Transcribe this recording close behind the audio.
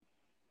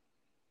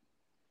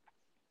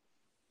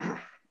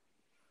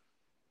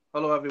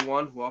Hello,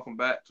 everyone. Welcome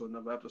back to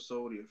another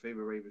episode of your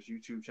favorite Ravens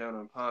YouTube channel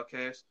and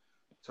podcast,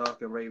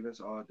 Talking Ravens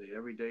all day,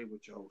 every day,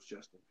 with your host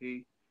Justin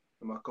P.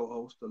 and my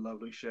co-host, the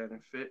lovely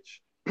Shannon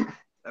Finch.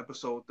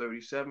 Episode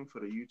 37 for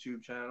the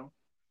YouTube channel,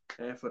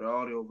 and for the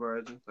audio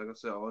version, like I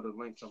said, all the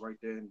links are right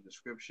there in the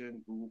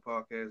description: Google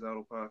Podcasts,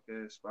 Auto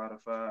Podcasts,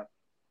 Spotify,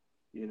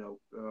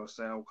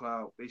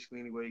 SoundCloud. Basically,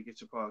 anywhere you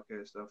get your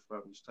podcast stuff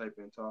from, just type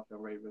in Talking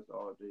Ravens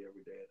all day,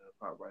 every day, and it'll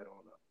pop right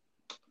on up.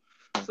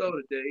 So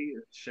today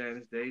is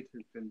Shannon's day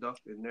to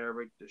conduct and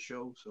narrate the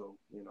show. So,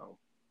 I'm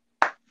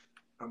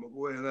gonna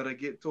go ahead and let her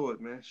get to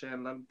it, man.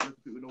 Shannon,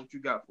 let people know what you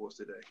got for us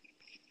today.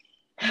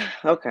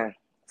 Okay.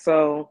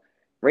 So,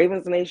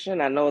 Ravens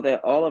Nation, I know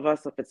that all of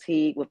us are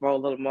fatigued with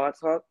all the Lamar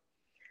talk,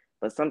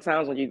 but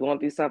sometimes when you're going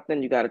through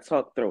something, you got to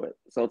talk through it.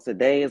 So,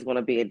 today is going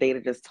to be a day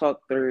to just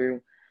talk through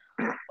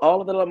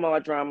all of the Lamar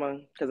drama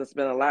because it's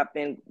been a lot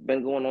been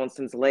going on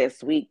since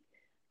last week.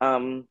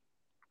 Um,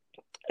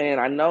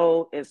 and I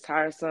know it's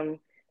tiresome.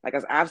 Like,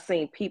 I've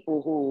seen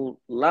people who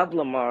love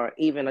Lamar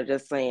even are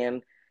just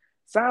saying,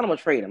 sign him or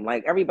trade him.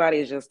 Like, everybody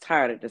is just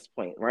tired at this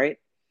point, right?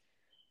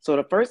 So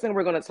the first thing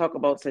we're going to talk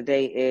about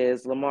today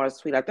is Lamar's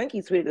tweet. I think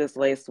he tweeted this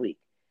last week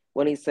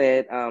when he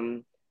said,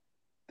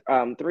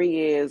 3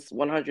 years,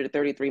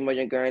 133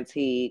 million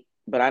guaranteed,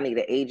 but I need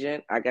an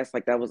agent. I guess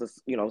like that was a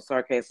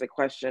sarcastic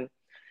question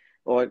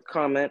or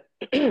comment.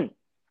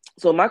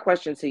 So my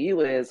question to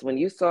you is, when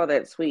you saw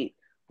that tweet,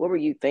 what were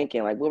you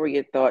thinking? Like, what were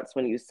your thoughts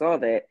when you saw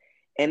that?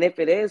 And if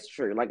it is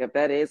true, like if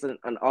that is an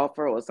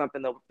offer or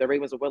something that the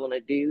Ravens are willing to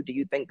do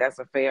you think that's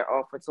a fair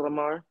offer to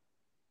Lamar?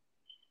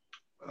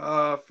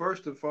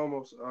 First and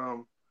foremost,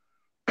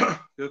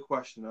 good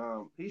question.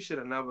 He should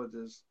have never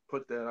just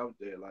put that out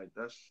there. Like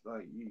that's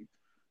like you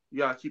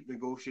gotta keep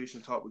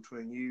negotiation talk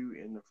between you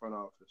and the front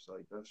office.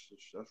 Like that's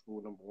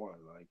rule number one.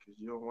 Like, cause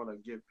you don't want to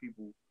give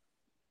people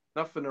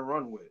nothing to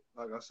run with.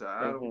 Like I said,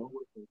 I don't know Mm-hmm.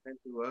 what the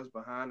intention was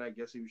behind that. I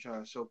guess he was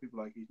trying to show people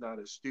like he's not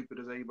as stupid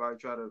as everybody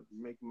try to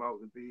make him out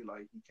to be.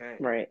 Like he can't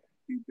Right.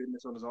 do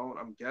business on his own.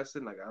 I'm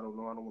guessing. Like I don't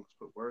know. I don't want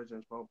to put words in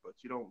his mouth, but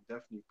you don't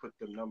definitely put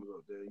them numbers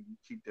up there. You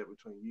keep that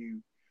between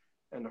you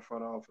and the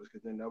front office,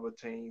 because then other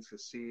teams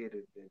could see it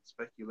and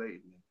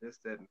speculate and this,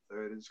 that, and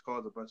third. It just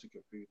caused a bunch of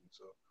confusion.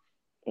 So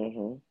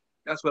Mm-hmm.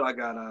 that's what I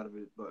got out of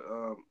it. But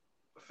a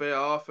fair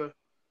offer.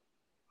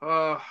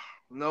 Uh,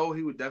 no,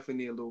 he would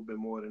definitely need a little bit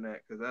more than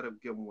that, because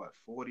that'd give him what,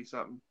 40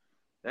 something.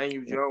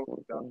 Daniel Jones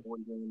got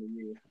 40 million a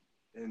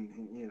year, and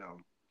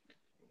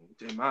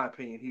in my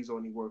opinion, he's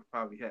only worth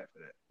probably half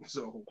of that.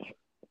 So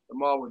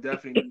Lamar would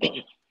definitely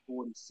need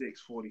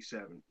 46,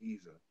 47,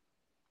 easily,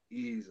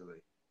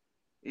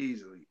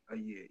 easily a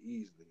year,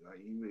 easily. Like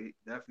he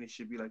definitely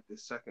should be like the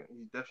second.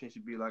 He definitely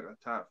should be like a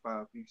top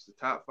five. He's the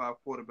top five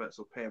quarterback,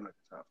 so pay him like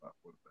a top five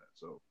quarterback.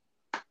 So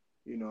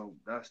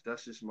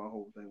that's just my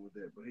whole thing with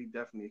that. But he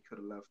definitely could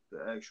have left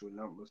the actual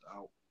numbers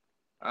out.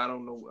 I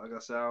don't know. Like I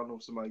said, I don't know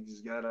if somebody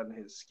just got under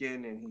his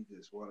skin and he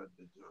just wanted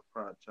to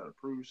probably try to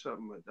prove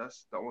something. But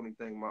that's the only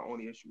thing. My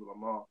only issue with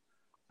Lamar.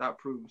 Stop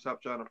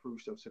trying to prove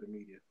stuff to the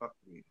media. Fuck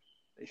the media.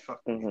 They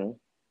fuck the media. Mm-hmm.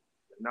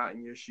 They're not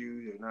in your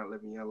shoes. They're not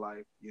living your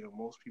life.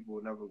 Most people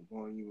will never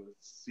want you to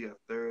see a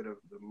third of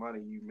the money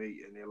you made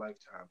in their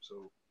lifetime.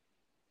 So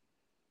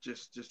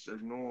just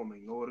ignore them,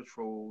 ignore the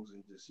trolls,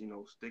 and just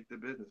stick to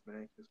business,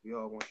 man. Because we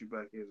all want you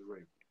back here as a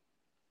Raven.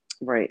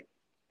 Right.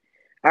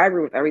 I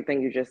agree with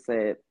everything you just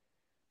said.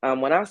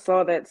 When I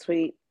saw that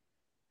tweet,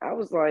 I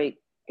was like,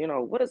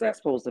 what is that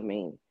supposed to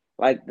mean?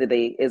 Like,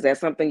 is that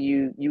something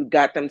you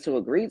got them to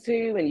agree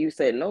to and you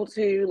said no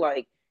to?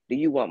 Like, do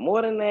you want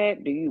more than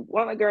that? Do you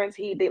want a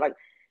guaranteed date? Like,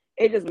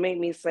 it just made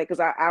me say, because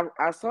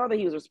I saw that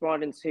he was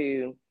responding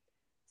to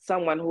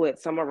someone who had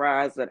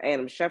summarized an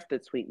Adam Schefter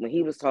tweet when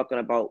he was talking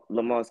about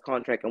Lamar's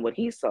contract and what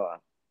he saw.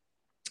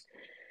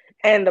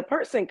 And the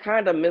person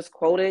kind of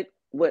misquoted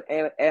what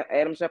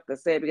Adam Schefter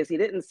said because he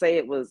didn't say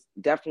it was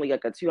definitely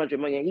like a 200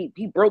 million.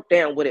 He broke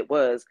down what it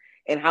was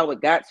and how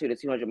it got to the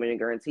 200 million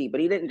guarantee,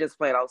 but he didn't just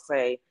flat out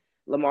say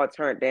Lamar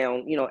turned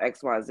down,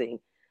 XYZ.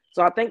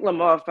 So I think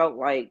Lamar felt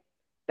like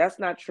that's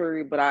not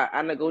true, but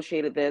I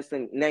negotiated this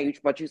and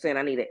but you saying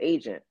I need an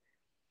agent.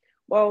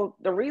 Well,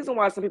 the reason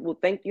why some people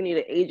think you need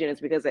an agent is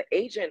because an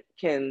agent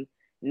can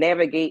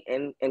navigate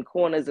in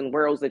corners and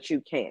worlds that you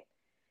can't.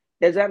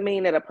 Does that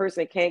mean that a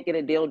person can't get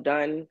a deal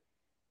done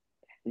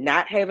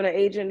not having an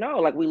agent? No,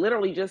 like we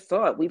literally just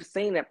saw it. We've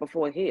seen that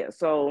before here.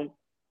 So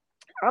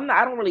I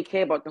don't really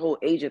care about the whole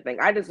agent thing.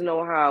 I just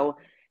know how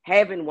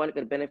having one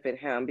could benefit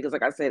him because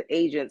like I said,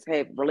 agents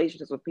have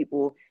relationships with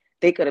people.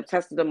 They could have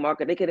tested the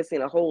market. They could have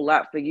seen a whole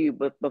lot for you,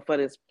 but for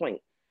this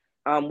point.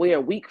 We're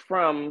a week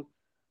from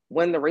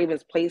when the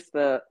Ravens placed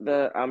the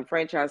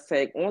franchise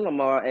tag on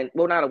Lamar, and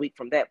well, not a week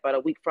from that, but a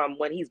week from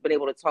when he's been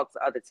able to talk to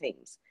other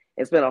teams.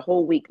 It's been a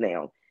whole week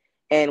now,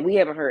 and we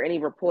haven't heard any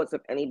reports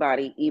of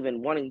anybody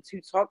even wanting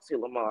to talk to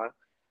Lamar,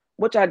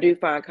 which I do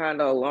find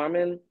kind of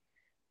alarming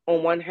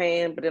on one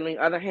hand, but on the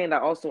other hand, I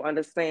also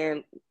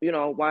understand,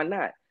 why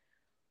not?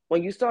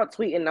 When you start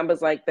tweeting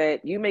numbers like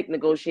that, you make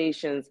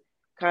negotiations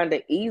kind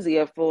of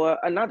easier for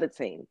another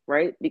team,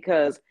 right?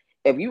 Because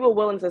If you were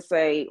willing to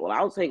say, well,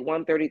 I'll take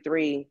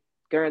 133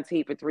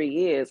 guaranteed for 3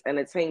 years, and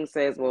the team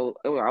says, well,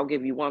 I'll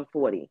give you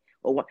 140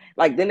 or one,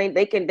 like then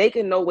they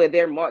can know where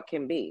their mark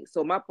can be.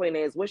 So my point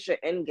is, what's your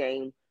end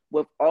game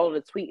with all of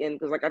the tweeting?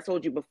 Because like I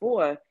told you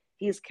before,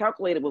 he's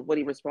calculated with what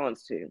he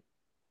responds to.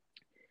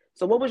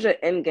 So what was your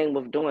end game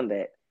with doing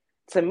that?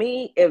 To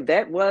me, if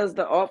that was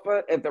the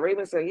offer, if the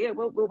Ravens said, yeah,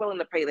 we're willing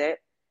to pay that,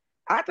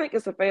 I think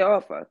it's a fair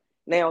offer.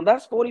 Now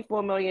that's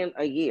 44 million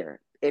a year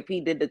if he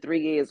did the 3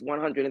 years,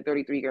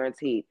 133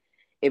 guaranteed.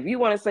 If you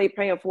want to say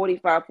paying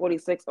 45,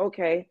 46,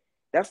 okay,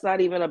 that's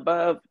not even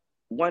above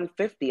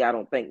 150, I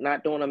don't think.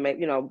 Not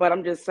doing but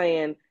I'm just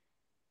saying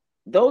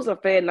those are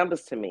fair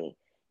numbers to me.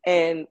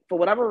 And for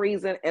whatever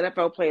reason,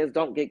 NFL players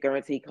don't get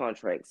guaranteed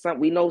contracts. Some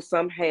we know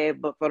some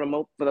have, but for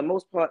the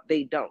most part,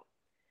 they don't.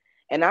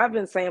 And I've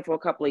been saying for a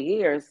couple of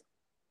years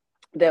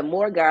that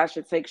more guys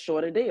should take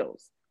shorter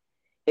deals.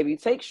 If you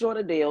take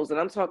shorter deals, and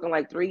I'm talking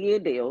like 3 year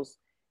deals,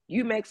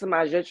 you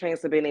maximize your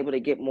chance of being able to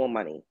get more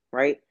money,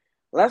 right?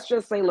 Let's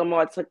just say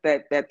Lamar took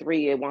that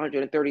 3 year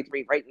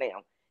 133 right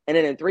now. And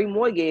then in 3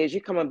 more years,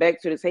 you're coming back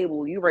to the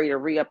table, you ready to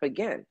re-up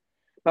again.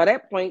 By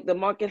that point, the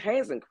market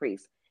has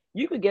increased.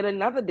 You could get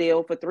another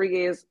deal for 3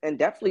 years and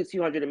definitely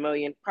 200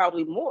 million,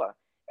 probably more.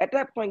 At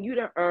that point, you'd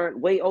have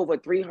earned way over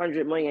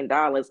 $300 million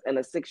in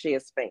a 6 year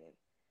span,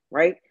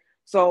 right?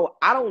 So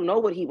I don't know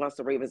what he wants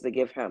the Ravens to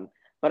give him.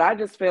 But I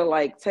just feel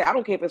like I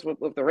don't care if it's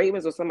with the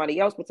Ravens or somebody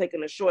else, but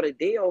taking a shorter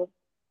deal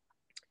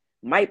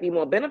might be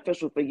more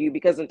beneficial for you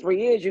because in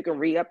 3 years you can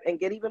re up and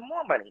get even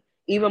more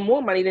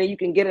money than you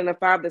can get in a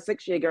 5 to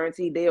 6 year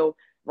guarantee deal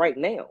right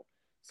now.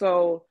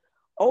 So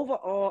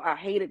overall, I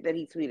hated that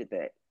he tweeted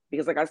that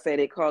because, like I said,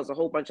 it caused a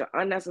whole bunch of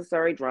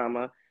unnecessary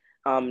drama.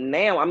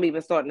 Now I'm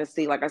even starting to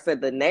see, like I said,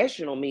 the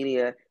national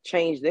media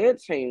change their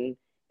tune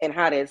and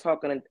how they're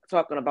talking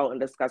about and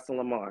discussing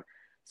Lamar.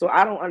 So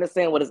I don't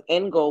understand what his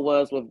end goal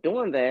was with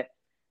doing that.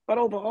 But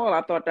overall,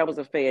 I thought that was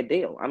a fair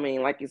deal. I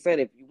mean, like you said,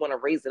 if you want to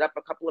raise it up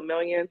a couple of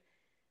million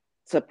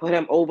to put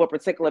him over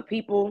particular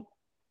people,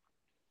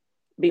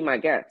 be my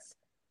guest.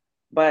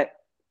 But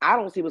I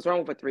don't see what's wrong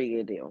with a 3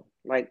 year deal.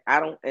 Like, I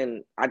don't,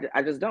 and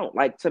I just don't.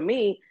 Like, to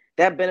me,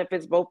 that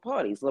benefits both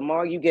parties.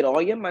 Lamar, you get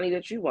all your money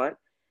that you want,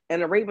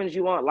 and the Ravens,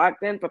 you want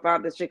locked in for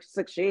 5 to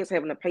 6 years,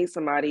 having to pay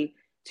somebody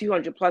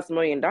 200 plus $1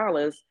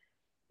 million,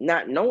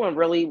 not knowing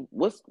really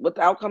what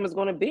the outcome is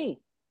going to be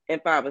in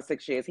 5 or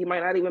 6 years. He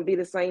might not even be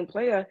the same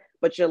player,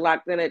 but you're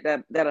locked in at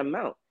that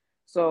amount.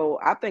 So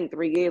I think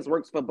 3 years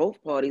works for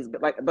both parties.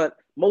 But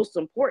most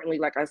importantly,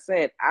 like I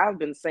said, I've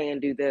been saying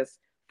do this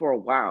for a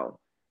while.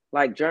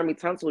 Like Jeremy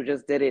Tunsil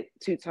just did it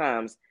 2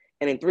 times,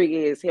 and in 3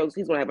 years he's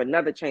going to have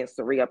another chance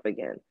to re up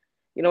again.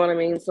 You know what I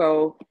mean?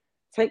 So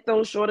take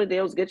those shorter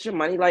deals, get your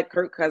money like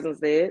Kirk Cousins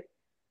did,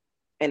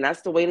 and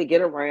that's the way to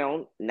get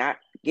around not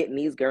getting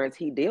these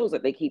guaranteed deals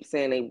that they keep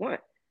saying they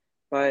want.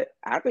 But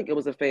I think it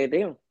was a fair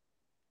deal.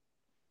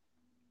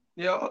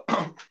 Yeah,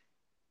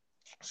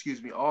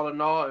 excuse me. All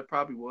in all, it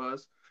probably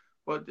was.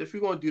 But if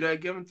you're gonna do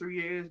that, give him 3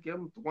 years, give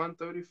him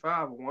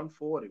 135 or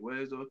 140,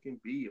 whereas it can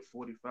be a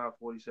 45,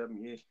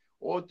 47 years,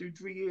 or through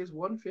 3 years,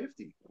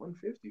 150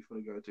 for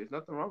the guarantee. There's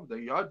nothing wrong with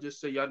that. Y'all just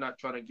say y'all not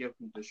trying to give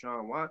him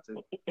Deshaun Watson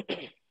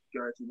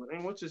guarantee,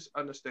 and which is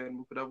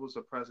understandable. But that was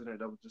a president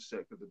that was just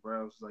set because the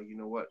Browns was like, you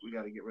know what, we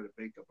got to get rid of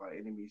Baker by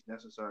any means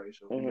necessary.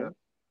 So we got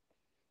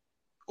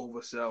Mm-hmm.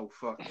 oversell.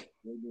 Fuck it.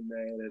 They be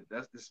mad at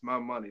that's this my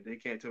money. They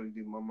can't tell me to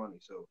do my money.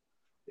 So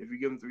if you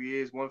give him 3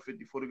 years,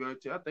 150 for the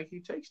guarantee, I think he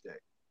takes that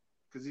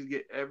because he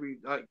get every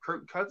like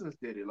Kirk Cousins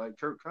did it. Like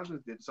Kirk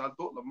Cousins did it. So I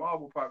thought Lamar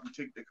would probably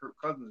take the Kirk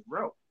Cousins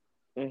route.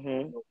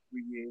 Mm-hmm.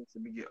 3 years,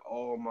 let me get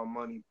all my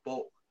money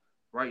bulk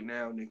right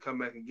now, and then come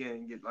back again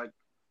and get like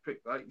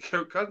pick like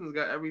Kirk Cousins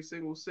got every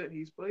single cent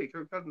he's played.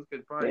 Kirk Cousins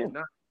could probably Yeah.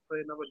 not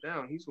play another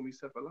down. He's gonna be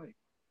set for life.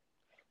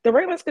 The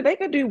Ravens they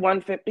could do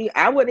 150.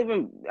 I wouldn't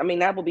even. I mean,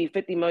 that would be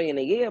 50 million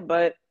a year.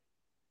 But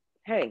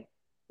hey,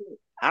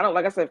 I don't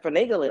like I said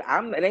finagle it.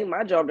 It ain't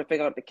my job to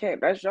figure out the cap.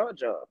 That's your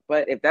job.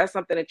 But if that's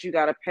something that you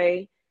got to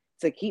pay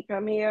to keep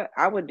him here,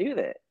 I would do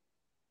that.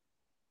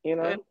 You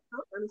And know?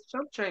 and his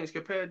chump change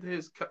compared to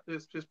his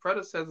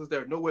predecessors,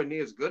 they're nowhere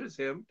near as good as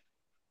him.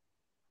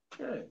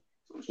 Yeah,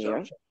 so it's chump Yeah.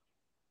 change.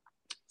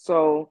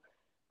 So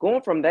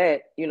going from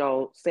that,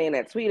 saying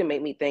that tweet, it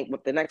made me think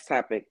with the next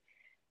topic.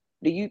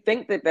 Do you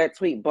think that that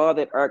tweet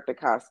bothered Eric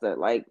DaCosta?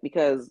 Like,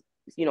 because,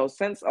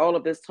 since all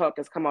of this talk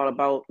has come out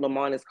about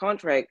Lamar and his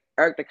contract,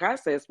 Eric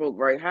DaCosta spoke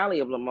very highly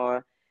of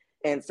Lamar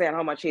and said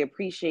how much he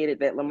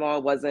appreciated that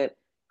Lamar wasn't,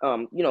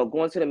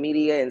 going to the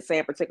media and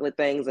saying particular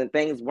things and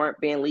things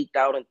weren't being leaked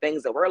out and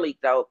things that were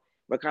leaked out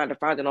were kind of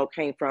finding out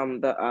came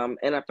from the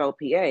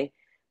NFLPA.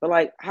 But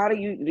like, how do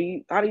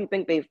you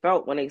think they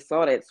felt when they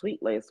saw that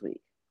tweet last week?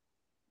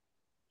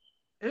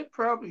 It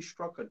probably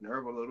struck a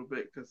nerve a little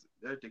bit because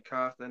they're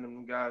DeCosta and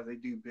them guys. They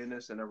do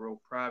business in a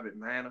real private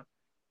manner.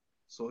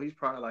 So he's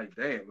probably like,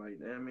 damn, like,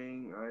 I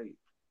mean, like,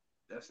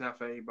 that's not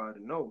for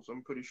anybody to know. So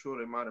I'm pretty sure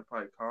they might have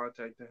probably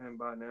contacted him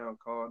by now,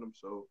 called him.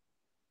 So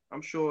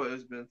I'm sure they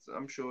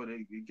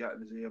got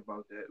in his ear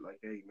about that. Like,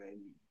 hey man,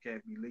 you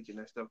can't be leaking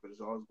that stuff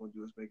because all it's going to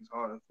do is make it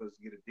harder for us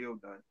to get a deal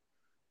done.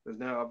 Because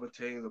now other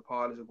teams or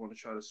parties are going to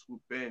try to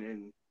swoop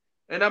in,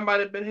 and that might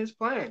have been his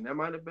plan. That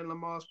might have been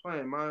Lamar's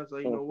plan. Mine's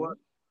like, you know what?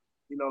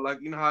 Hmm. Like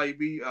how you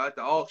be at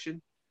the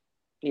auction.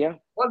 Yeah.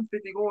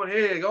 150 going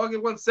here, go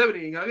get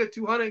 170, I get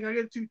 200, I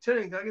get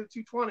 210, I get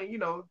 220. He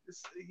probably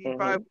Hmm. was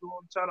going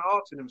to try to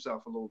auction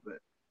himself a little bit.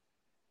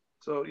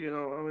 So,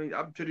 I mean,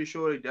 I'm pretty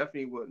sure they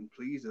definitely wasn't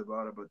pleased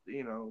about it, but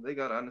they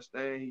gotta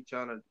understand he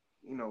trying to,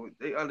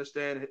 they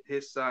understand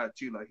his side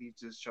too. Like he's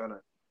just trying to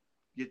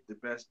get the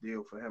best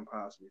deal for him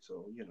possibly.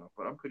 So,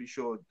 but I'm pretty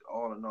sure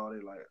all in all they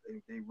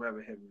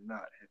rather him not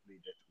have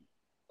made that tweet.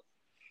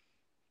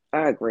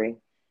 I agree.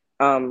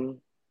 Um,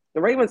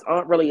 the Ravens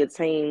aren't really a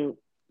team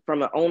from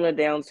the owner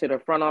down to the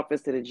front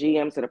office to the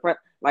GM to the press.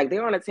 Like they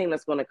aren't a team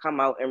that's going to come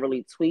out and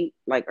really tweet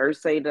like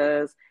Ursay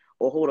does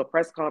or hold a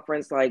press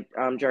conference like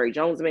Jerry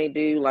Jones may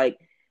do. Like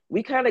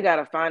we kind of got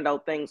to find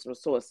out things from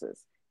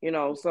sources,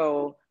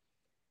 So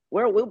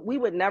we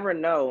would never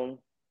know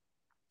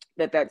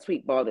that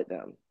tweet bothered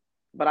them,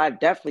 but I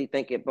definitely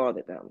think it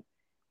bothered them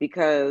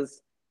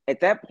because at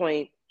that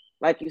point,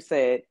 like you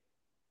said,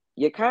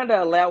 you're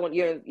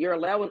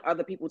allowing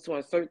other people to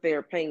insert their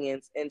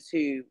opinions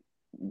into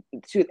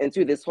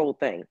this whole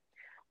thing.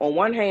 On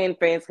one hand,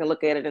 fans can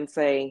look at it and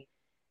say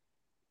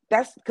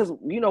that's because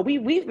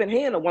we've been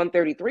hearing the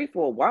 133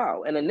 for a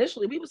while, and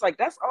initially we was like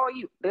that's all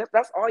you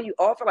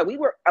offer. Like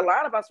a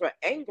lot of us were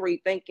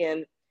angry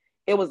thinking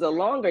it was a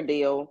longer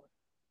deal,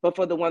 but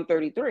for the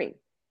 133.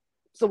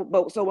 So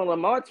when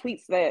Lamar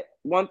tweets that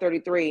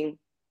 133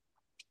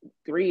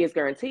 3 is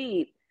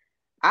guaranteed,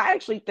 I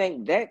actually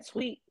think that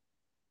tweet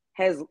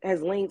has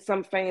leaned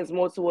some fans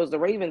more towards the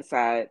Ravens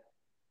side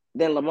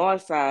than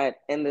Lamar's side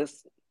in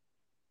this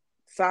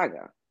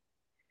saga.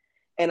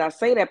 And I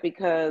say that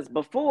because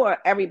before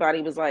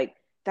everybody was like,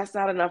 "That's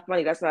not enough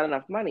money. That's not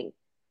enough money."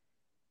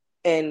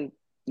 And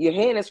you're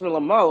hearing this from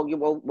Lamar.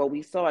 Well,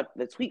 we saw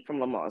the tweet from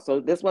Lamar, so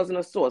this wasn't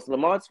a source.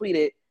 Lamar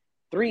tweeted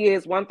 3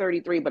 years,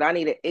 133, but I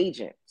need an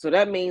agent. So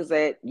that means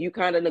that you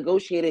kind of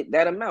negotiated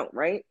that amount,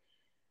 right?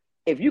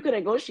 If you can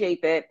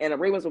negotiate that and the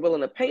Ravens are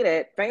willing to pay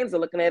that, fans are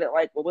looking at it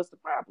like, well, what's the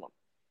problem?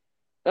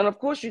 And of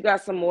course, you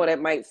got some more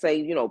that might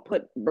say,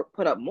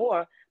 put up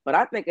more. But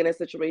I think in this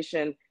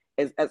situation,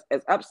 as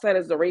upset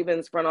as the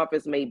Ravens front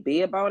office may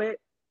be about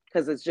it,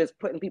 because it's just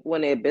putting people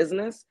in their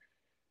business,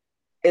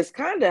 it's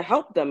kind of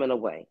helped them in a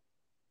way.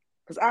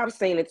 Because I've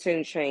seen the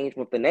tune change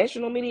with the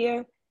national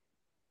media,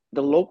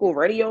 the local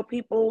radio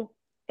people,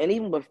 and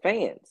even with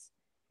fans.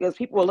 Because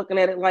people are looking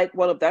at it like,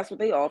 well, if that's what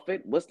they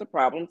offered, what's the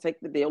problem? Take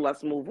the deal,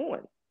 let's move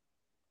on.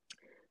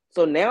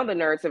 So now the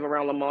narrative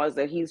around Lamar is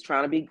that he's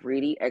trying to be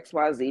greedy,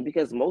 XYZ,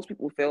 because most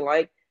people feel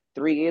like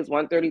 3 years,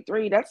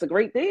 133, that's a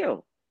great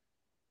deal.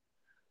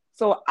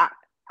 So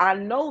I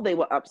know they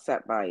were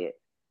upset by it.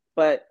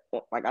 But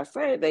like I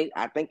said,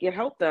 I think it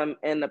helped them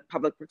in the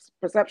public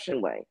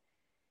perception way.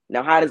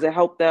 Now, how does it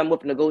help them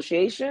with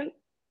negotiation?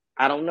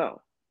 I don't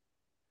know.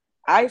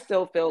 I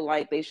still feel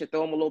like they should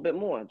throw him a little bit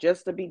more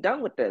just to be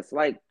done with this.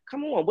 Like,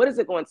 come on, what is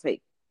it going to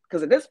take?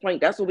 Because at this point,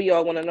 that's what we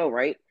all want to know,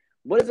 right?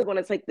 What is it going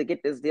to take to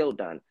get this deal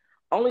done?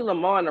 Only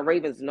Lamar and the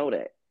Ravens know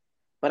that.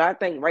 But I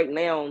think right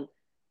now,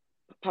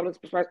 public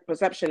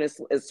perception is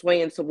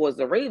swaying towards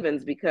the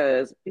Ravens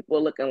because people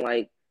are looking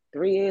like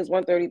 3 years,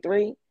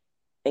 133,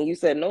 and you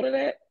said no to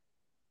that.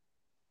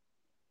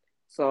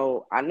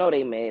 So I know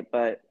they mad,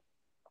 but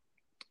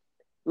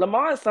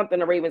Lamar is something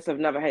the Ravens have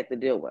never had to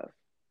deal with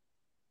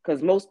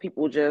because most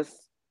people just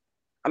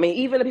I mean,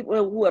 even the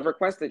people who have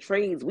requested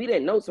trades, we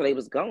didn't know till they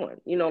was gone.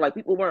 Like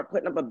people weren't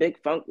putting up a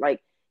big funk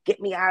like, get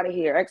me out of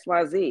here,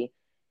 XYZ.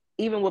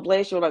 Even with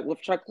last year, like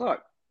with Chuck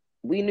Clark,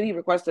 we knew he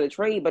requested a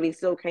trade, but he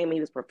still came and he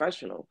was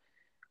professional.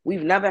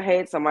 We've never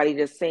had somebody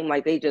just seem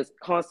like they just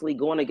constantly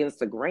going against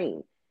the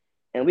grain.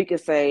 And we could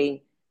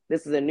say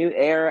this is a new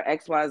era,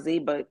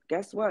 XYZ, but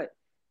guess what?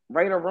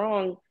 Right or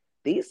wrong,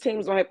 these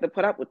teams don't have to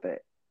put up with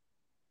it.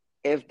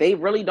 If they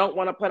really don't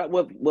want to put up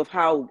with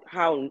how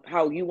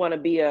you want to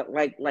be a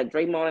like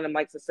Draymond and them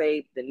likes to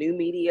say the new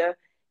media,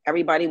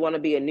 everybody want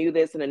to be a new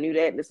this and a new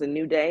that, and it's a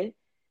new day.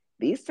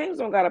 These teams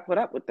don't got to put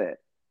up with that.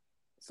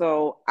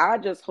 So I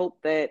just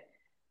hope that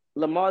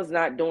Lamar's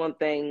not doing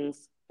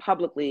things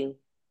publicly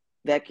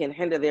that can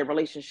hinder their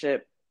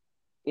relationship,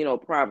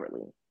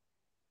 privately.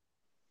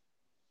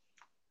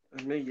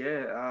 I mean,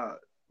 yeah,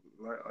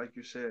 like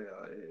you said,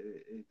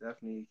 it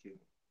definitely can.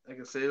 Like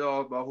I say, it's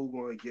all about who's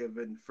going to give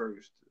in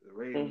first. The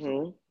Ravens are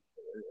Mm-hmm.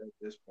 at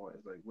this point.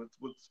 It's like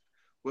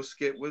what's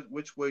scale,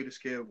 which way the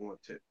scale going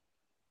to tip?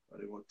 Are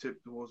they going to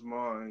tip towards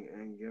Lamar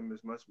and give him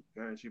as much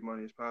guaranteed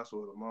money as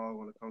possible? Or Lamar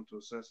going to come to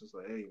a sense, it's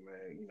like, hey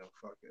man,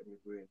 fuck it, let me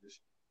go ahead and just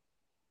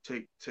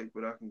take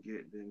what I can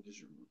get, then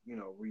just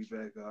read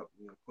back up,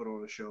 put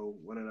on a show,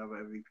 win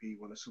another MVP,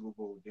 win a Super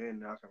Bowl.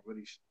 Then I can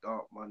really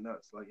stomp my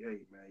nuts. Like,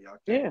 hey man, y'all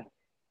can't Yeah.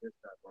 get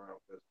that round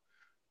because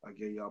I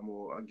gave y'all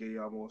more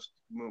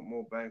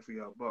bang for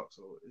y'all buck.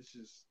 So it's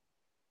just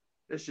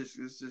it's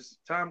just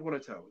time gonna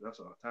tell. That's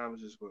all. Time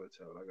is just gonna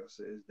tell. Like I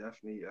said, it's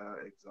definitely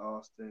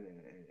exhausting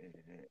and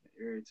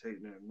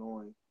irritating and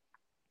annoying.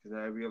 Because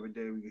every other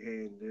day we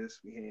hearing this,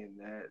 we hearing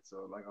that.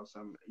 So like I said,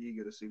 I'm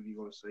eager to see what he's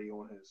gonna say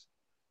on his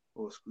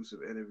little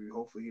exclusive interview.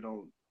 Hopefully he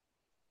don't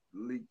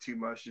leak too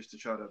much just to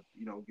try to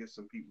get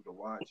some people to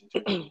watch and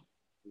turn people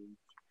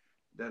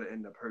that'll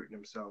end up hurting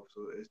themselves.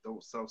 So it's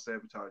don't self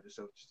sabotage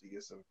yourself just to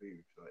get some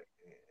views. Like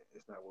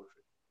it's not worth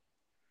it.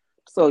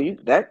 So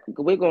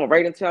we're going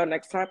right into our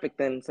next topic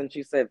then, since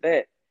you said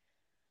that.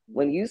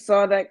 When you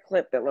saw that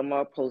clip that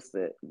Lamar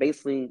posted,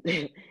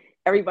 basically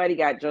everybody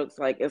got jokes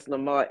like it's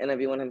Lamar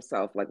interviewing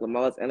himself, like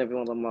Lamar's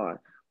interviewing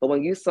Lamar. But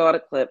when you saw the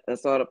clip and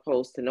saw the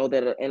post to know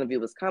that an interview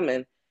was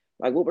coming,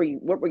 like what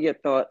were your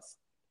thoughts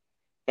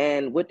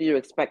and what do you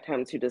expect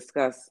him to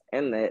discuss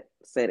in that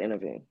said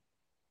interview?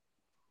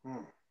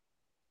 Hmm.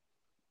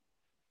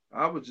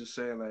 I was just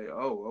saying like,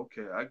 oh,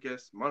 okay. I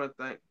guess one of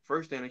the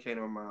first thing that came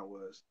to my mind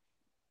was,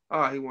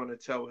 he wanted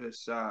to tell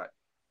his side,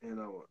 and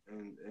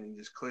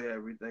just clear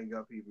everything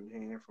up he's been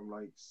hearing from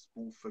like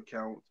spoof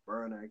accounts,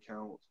 burner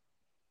accounts,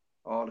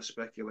 all the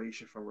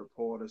speculation from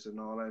reporters and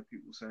all that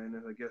people saying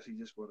this. I guess he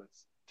just want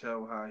to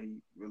tell how he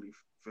really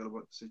feel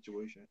about the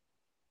situation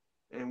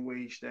and where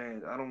he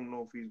stands. I don't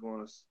know if he's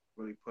going to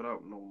really put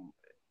up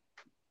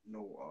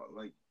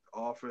like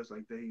offers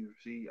like they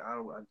see. I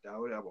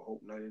doubt it. I would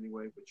hope not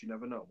anyway. But you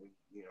never know.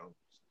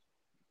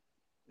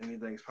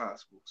 Anything's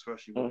possible,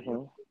 especially with a young.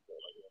 Mm-hmm.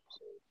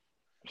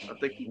 I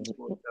think he's just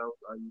going to tell.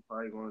 He's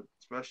probably going to,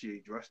 especially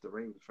address the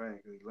Ravens fan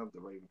because he loved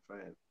the Ravens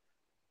fan.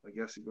 I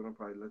guess he's gonna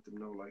probably let them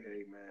know, like,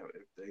 hey man,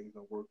 if things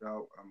don't work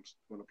out, I'm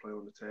gonna play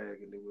on the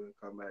tag, and then we'll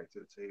come back to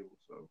the table.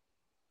 So,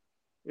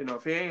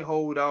 if he ain't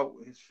hold out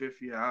his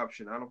 5th year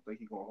option, I don't think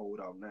he's gonna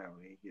hold out now.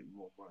 He ain't getting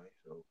more money.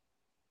 So,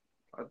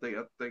 I think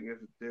if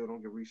they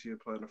don't get Reese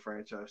play on the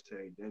franchise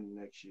tag, then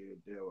next year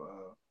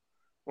they'll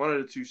one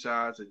of the two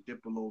sides will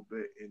dip a little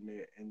bit in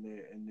their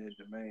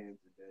demands,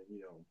 and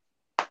then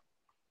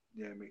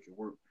yeah, make it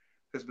work.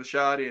 Because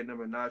Bashadi and them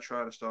are not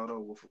trying to start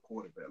over with a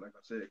quarterback, like I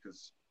said,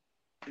 because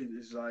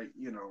it's like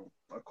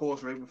of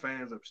course, Raven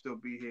fans will still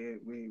be here.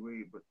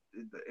 But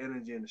the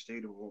energy in the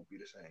stadium won't be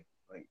the same.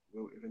 Like,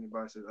 if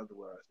anybody says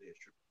otherwise, they're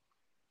tripping.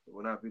 It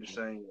will not be the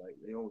same. Like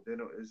they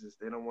don't. It's just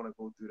they don't want to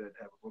go through that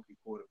to have a rookie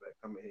quarterback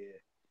coming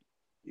here,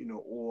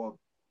 or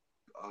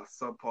a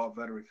subpar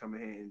veteran coming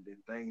here, and then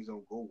things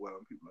don't go well.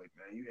 And people like,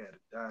 man, you had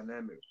a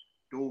dynamic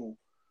dual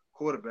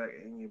quarterback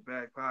in your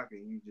back pocket,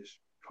 and you just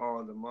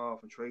pawned him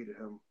off and traded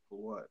him for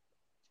what?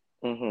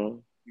 Mm-hmm.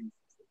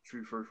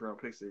 True first round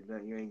picks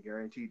that you ain't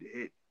guaranteed to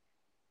hit.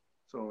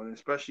 So, and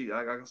especially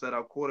like I said,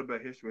 our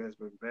quarterback history has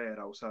been bad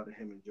outside of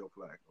him and Joe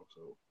Flacco.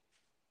 So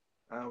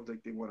I don't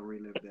think they want to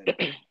relive that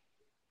again.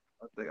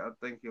 I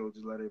think he'll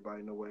just let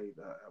everybody know where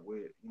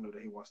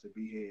that he wants to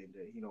be here and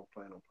that he don't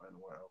plan on playing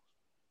nowhere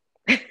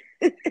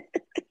else.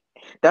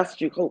 That's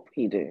what you hope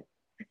he did.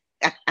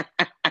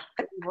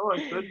 Well,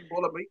 he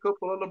could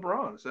pull a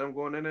LeBron. Say I'm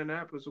going to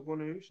Indianapolis or going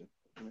to Houston.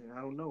 I mean,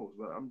 I don't know,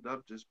 but I'm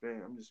just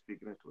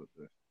speaking into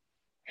it.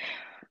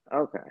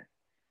 Okay.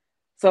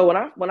 So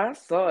when I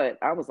saw it,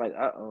 I was like,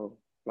 uh oh.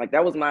 Like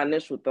that was my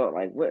initial thought,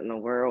 like, what in the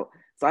world?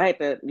 So I had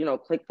to,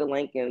 click the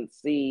link and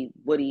see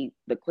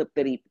the clip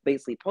that he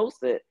basically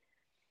posted.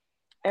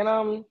 And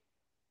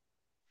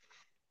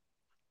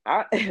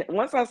I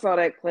once I saw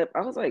that clip,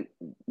 I was like,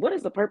 what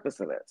is the purpose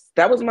of this?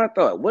 That was my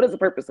thought. What is the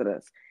purpose of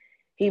this?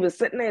 He was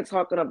sitting there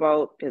talking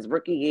about his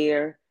rookie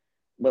year,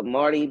 with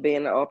Marty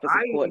being the offensive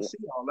I didn't coordinator.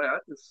 see all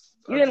that.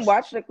 You I didn't just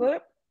watch the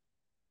clip?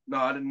 no,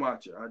 I didn't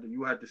watch it.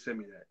 You had to send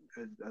me that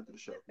after the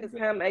show. It's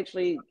him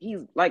actually.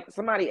 He's like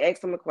somebody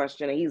asked him a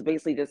question, and he's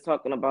basically just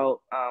talking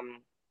about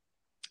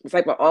the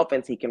type of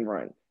offense he can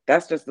run.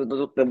 That's just the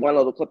one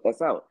little clip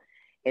that's out.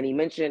 And he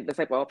mentioned the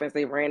type of offense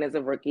they ran as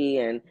a rookie,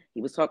 and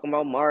he was talking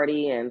about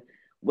Marty and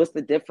what's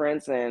the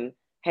difference and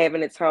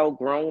having to tell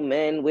grown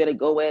men where to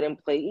go at and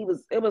play.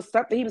 It was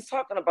something he was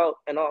talking about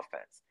an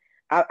offense.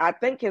 I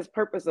think his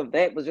purpose of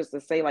that was just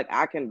to say like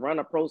I can run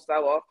a pro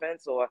style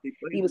offense, or He he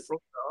played the was pro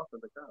style off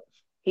of the college.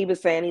 he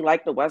was saying he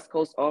liked the West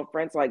Coast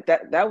offense. Like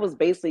that was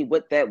basically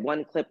what that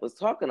one clip was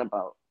talking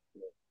about.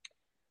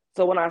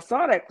 So when I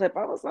saw that clip,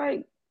 I was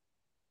like,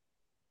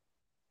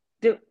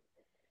 do,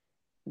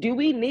 do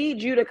we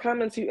need you to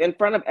come in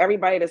front of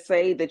everybody to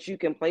say that you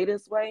can play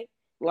this way?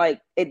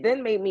 Like it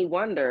then made me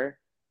wonder,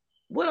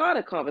 what are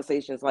the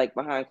conversations like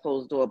behind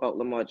closed door about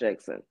Lamar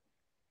Jackson?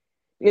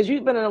 Because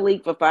you've been in the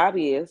league for 5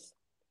 years.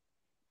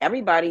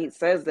 Everybody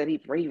says that he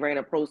ran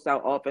a pro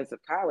style offensive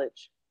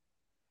college.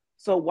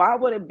 So why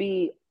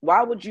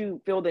would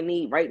you feel the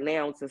need right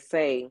now to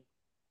say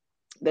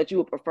that you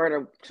would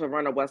prefer to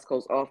run a West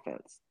Coast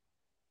offense?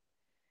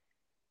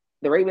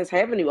 The Ravens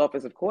have a new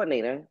offensive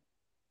coordinator.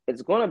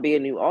 It's going to be a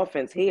new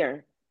offense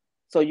here.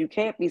 So you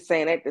can't be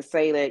saying that to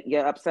say that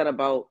you're upset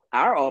about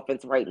our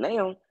offense right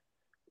now,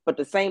 but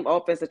the same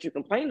offense that you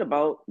complained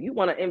about, you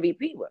want an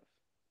MVP with.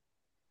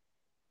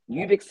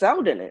 You've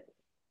excelled in it.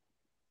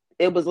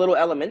 It was a little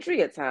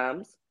elementary at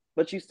times,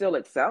 but you still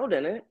excelled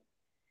in it.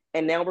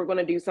 And now we're going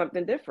to do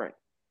something different.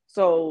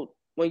 So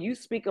when you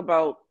speak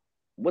about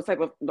what type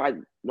of like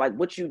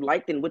what you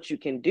liked and what you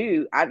can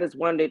do, I just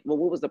wondered, well,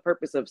 what is the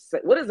purpose of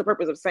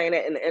saying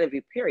that in the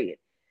interview period?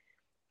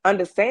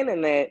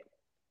 Understanding that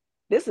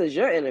this is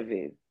your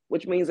interview,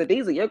 which means that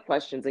these are your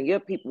questions and your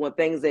people and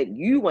things that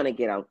you want to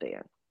get out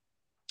there.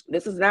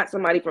 This is not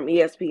somebody from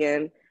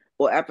ESPN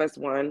or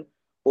FS1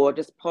 or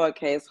just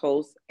podcast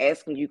hosts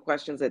asking you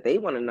questions that they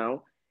want to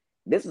know.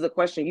 This is a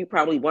question you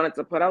probably wanted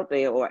to put out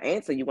there or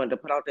answer you wanted to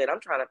put out there. And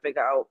I'm trying to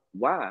figure out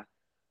why.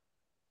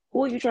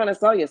 Who are you trying to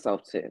sell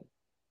yourself to?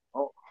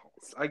 Oh,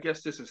 I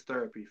guess this is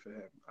therapy for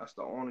him. That's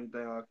the only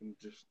thing I can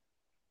just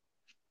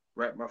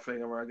wrap my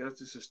finger around. I guess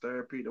this is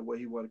therapy the way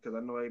he wanted, because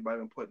I know everybody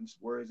been putting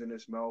words in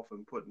his mouth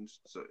and putting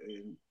so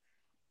and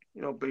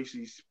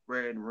basically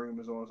spreading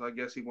rumors on. So I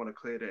guess he want to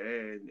clear the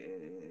air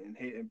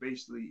and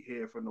basically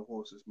hear from the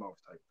horse's mouth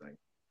type thing,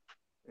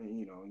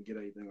 and and get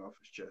everything off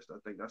his chest. I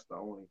think that's the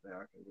only thing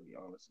I can really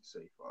honestly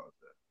say for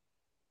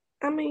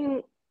that. I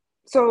mean,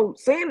 so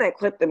saying that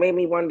clip that made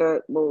me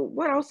wonder, well,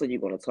 what else are you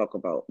going to talk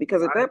about?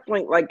 Because at that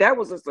point, like that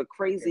was just a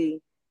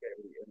crazy.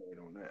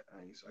 On that,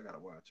 I gotta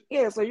watch it.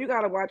 Yeah, so you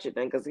gotta watch it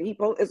then, because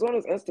it's on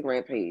his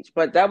Instagram page.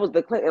 But that was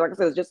the clip. Like I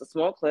said, it's just a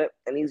small clip,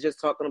 and he's just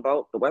talking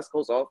about the West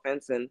Coast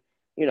offense, and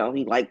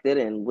he liked it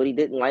and what he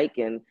didn't like,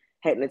 and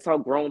having to tell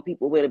grown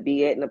people where to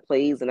be at in the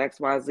plays and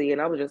XYZ.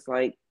 And I was just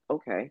like,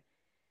 okay,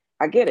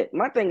 I get it.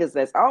 My thing is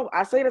this: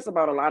 I say this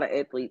about a lot of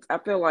athletes. I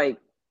feel like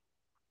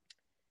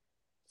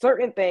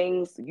certain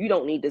things you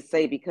don't need to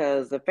say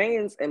because the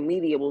fans and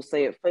media will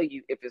say it for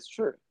you if it's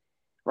true,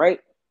 right?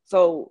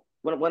 So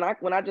when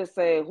I just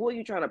say, who are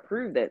you trying to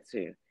prove that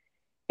to?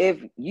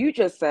 If you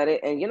just said it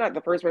and you're not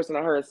the first person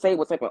I heard say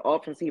what type of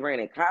offense he ran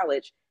in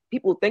college,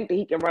 people think that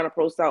he can run a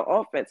pro style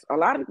offense. A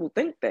lot of people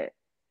think that.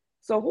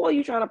 So who are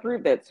you trying to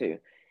prove that to?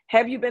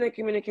 Have you been in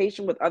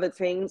communication with other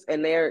teams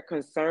and they're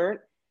concerned?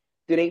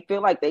 Do they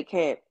feel like they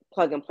can't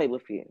plug and play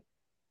with you?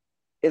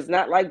 It's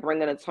not like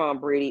bringing a Tom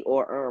Brady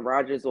or Aaron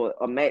Rodgers or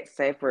a Matt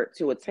Stafford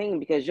to a team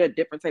because you're a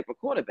different type of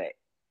quarterback.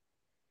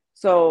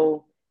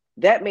 So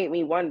that made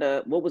me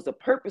wonder, what was the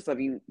purpose of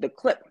the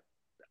clip?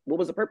 What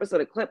was the purpose of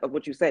the clip of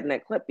what you said in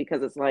that clip?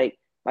 Because it's like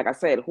I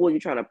said, who are you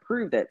trying to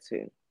prove that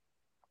to?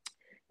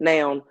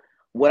 Now,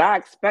 what I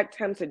expect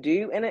him to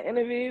do in an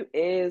interview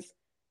is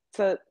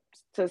to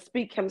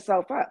speak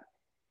himself up.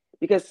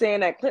 Because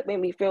saying that clip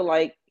made me feel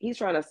like he's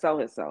trying to sell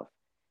himself.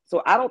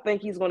 So I don't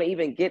think he's going to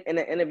even get in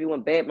an interview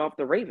and badmouth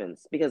the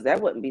Ravens, because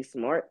that wouldn't be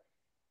smart.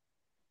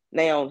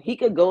 Now, he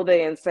could go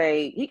there and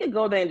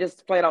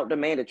just flat out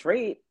demand a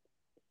trade.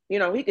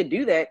 He could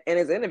do that in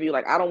his interview.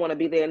 Like, I don't want to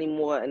be there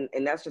anymore.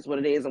 And that's just what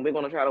it is. And we're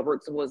going to try to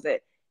work towards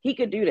that. He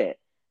could do that.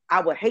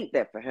 I would hate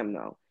that for him,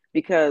 though,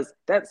 because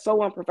that's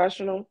so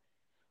unprofessional.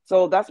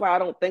 So that's why I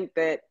don't think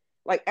that,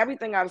 like,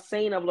 everything I've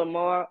seen of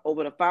Lamar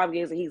over the 5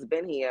 years that he's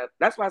been here,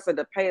 that's why I said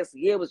the past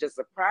year was just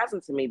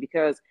surprising to me,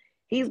 because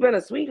he's been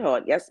a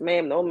sweetheart. Yes,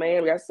 ma'am. No,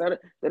 ma'am. Yes, sir.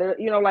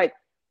 Like,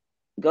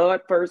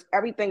 God first.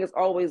 Everything has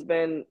always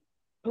been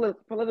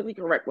politically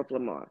correct with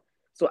Lamar.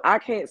 So I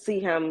can't see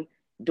him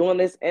doing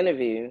this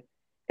interview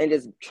and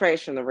just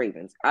trashing the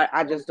Ravens.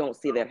 I just don't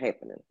see that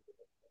happening.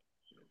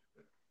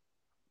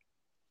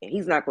 And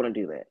he's not going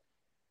to do that.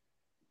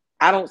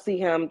 I don't see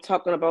him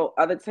talking about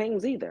other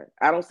teams either.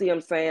 I don't see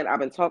him saying, I've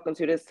been talking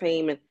to this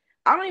team. And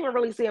I don't even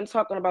really see him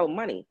talking about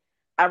money.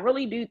 I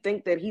really do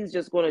think that he's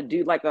just going to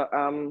do like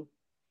a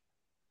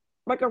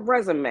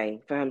resume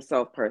for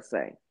himself, per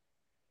se.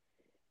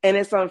 And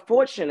it's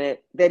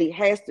unfortunate that he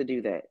has to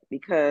do that,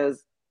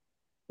 because,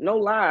 no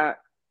lie,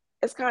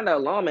 it's kind of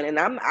alarming. And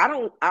I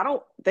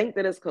don't think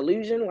that it's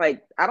collusion.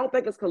 Like, I don't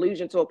think it's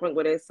collusion to a point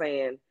where they're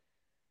saying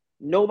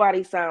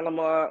nobody signed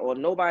Lamar or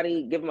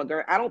nobody give him a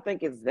girl. I don't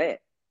think it's that.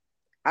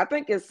 I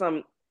think it's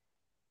some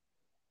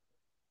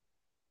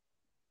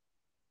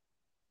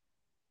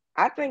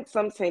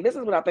team. This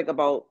is what I think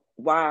about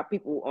why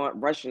people aren't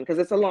rushing, because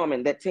it's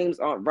alarming that teams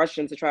aren't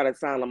rushing to try to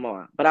sign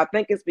Lamar. But I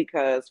think it's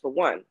because, for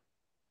one,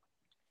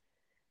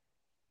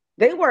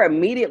 they were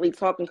immediately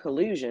talking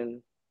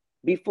collusion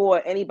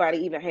before anybody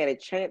even had a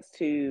chance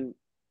to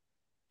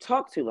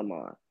talk to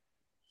Lamar.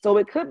 So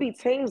it could be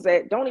teams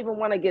that don't even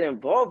want to get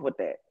involved with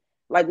that.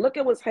 Like, look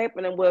at what's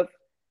happening with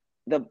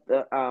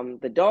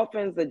the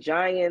Dolphins, the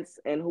Giants,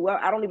 and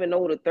whoever. I don't even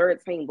know who the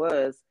third team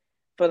was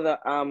for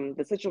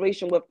the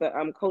situation with the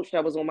coach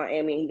that was on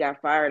Miami and he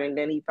got fired and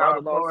then he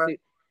filed a lawsuit.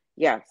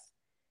 Yes.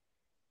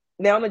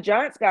 Now the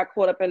Giants got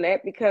caught up in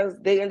that because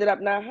they ended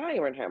up not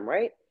hiring him,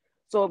 right?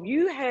 So if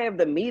you have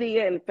the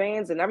media and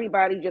fans and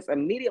everybody just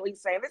immediately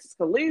saying this is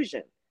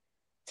collusion,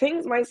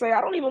 teams might say,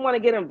 I don't even want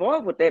to get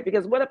involved with that,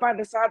 because what if I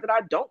decide that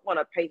I don't want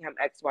to pay him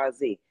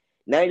XYZ?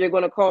 Now you're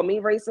going to call me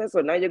racist,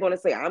 or now you're going to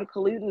say I'm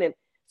colluding. And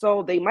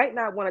so they might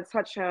not want to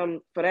touch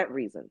him for that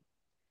reason.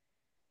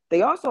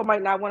 They also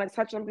might not want to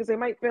touch him because they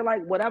might feel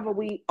like whatever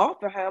we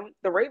offer him,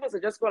 the Ravens are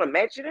just going to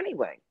match it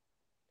anyway.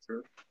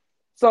 Sure.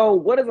 So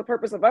what is the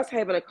purpose of us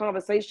having a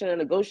conversation and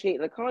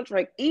negotiating a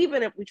contract,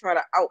 even if we try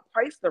to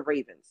outprice the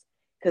Ravens?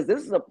 Because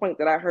this is a point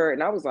that I heard,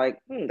 and I was like,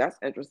 that's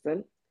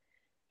interesting.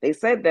 They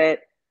said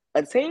that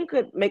A team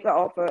could make an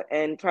offer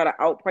and try to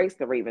outprice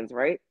the Ravens,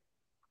 right?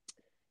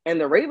 And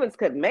the Ravens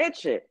could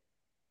match it.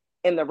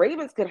 And the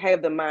Ravens could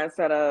have the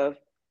mindset of,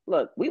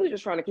 look, we were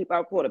just trying to keep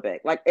our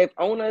quarterback. Like if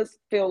owners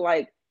feel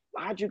like,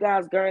 why'd you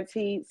guys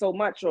guarantee so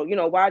much? Or,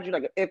 why'd you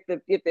like if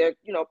their,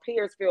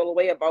 peers feel a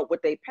way about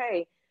what they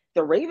pay,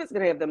 the Ravens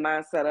gonna have the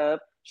mindset of,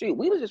 shoot,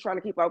 we was just trying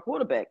to keep our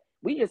quarterback.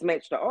 We just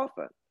matched the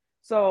offer.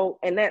 So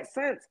in that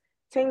sense,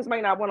 teams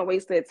might not want to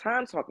waste their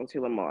time talking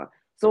to Lamar.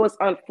 So it's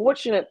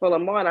unfortunate for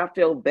Lamar, and I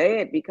feel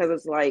bad because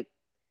it's like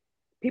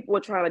people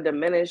are trying to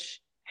diminish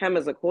him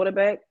as a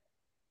quarterback.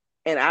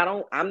 And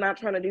I'm not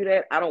trying to do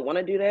that. I don't want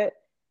to do that.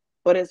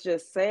 But it's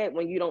just sad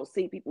when you don't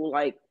see people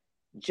like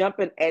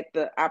jumping at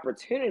the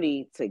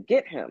opportunity to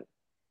get him.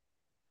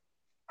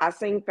 I've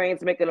seen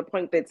fans making a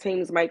point that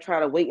teams might try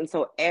to wait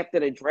until after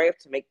the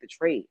draft to make the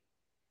trade.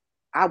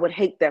 I would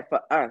hate that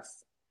for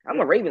us. I'm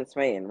a Ravens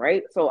fan,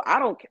 right? So I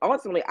don't,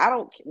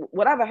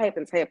 whatever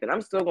happens, happen.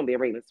 I'm still going to be a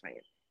Ravens fan,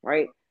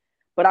 right?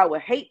 But I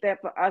would hate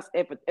that for us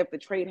if the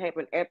trade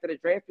happened after the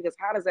draft, because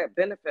how does that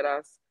benefit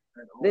us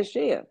this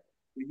year?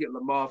 We get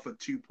Lamar for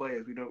 2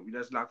 players. We don't.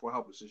 That's not going to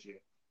help us this year.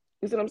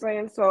 You see what I'm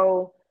saying?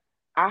 So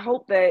I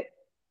hope that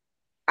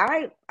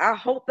I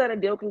hope that a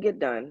deal can get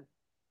done.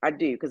 I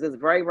do, because it's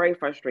very, very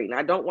frustrating.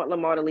 I don't want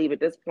Lamar to leave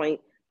at this point.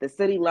 The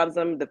city loves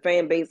him. The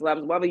fan base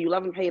loves him. Whether you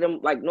love him, hate him,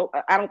 like no,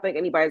 I don't think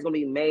anybody's gonna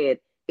be mad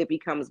if he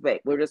comes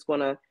back. We're just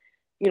gonna,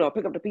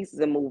 pick up the pieces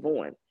and move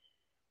on.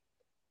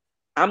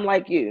 I'm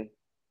like you.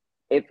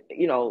 If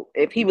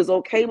he was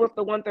okay with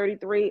the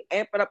 133,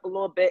 amp it up a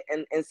little bit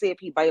and see if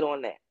he bite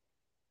on that.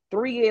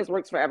 3 years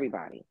works for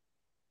everybody.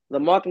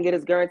 Lamar can get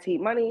his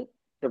guaranteed money.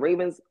 The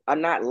Ravens are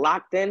not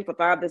locked in for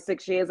 5 to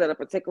 6 years at a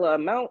particular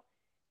amount.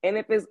 And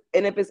if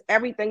it's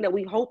everything that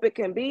we hope it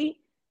can be,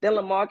 then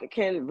Lamar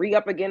can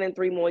re-up again in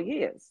 3 more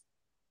years.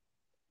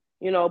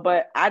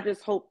 But I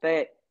just hope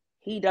that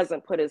he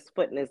doesn't put his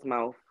foot in his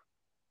mouth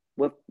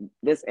with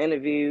this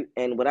interview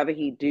and whatever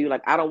he do.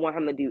 Like, I don't want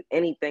him to do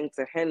anything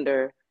to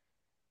hinder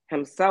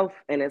himself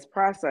in his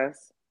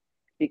process,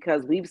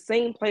 because we've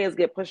seen players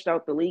get pushed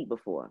out the league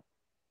before.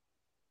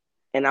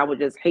 And I would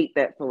just hate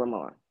that for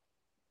Lamar.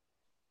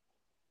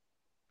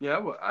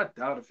 Yeah, I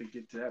doubt if it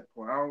get to that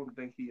point. I don't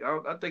think he.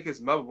 I think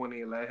his mother wouldn't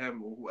even let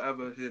him or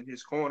whoever in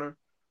his corner.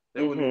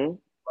 They wouldn't even,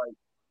 like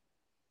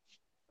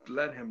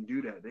let him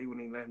do that. They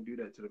wouldn't even let him do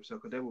that to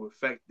themselves, because that would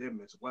affect them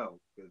as well.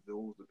 Because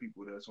those are the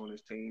people that's on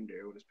his team,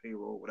 they're on his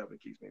payroll, whatever the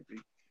case may be.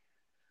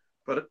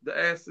 But the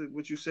answer,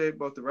 what you said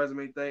about the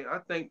resume thing, I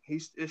think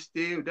it's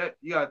still that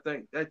you gotta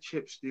think that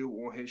chip's still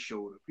on his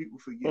shoulder. People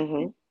forget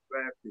he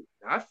drafted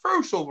not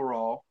first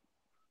overall,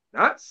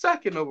 not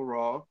second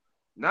overall,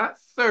 not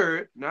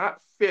third, not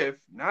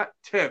fifth, not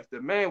 10th.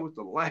 The man was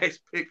the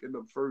last pick in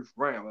the first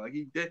round. Like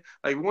he did,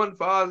 like one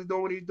for Ozzy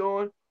doing what he's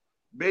doing.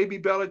 Baby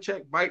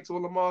Belichick bites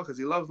on Lamar because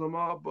he loves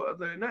Lamar, but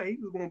other than that, he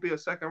was going to be a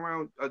second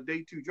round, a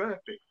day 2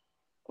 draft pick.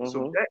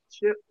 So that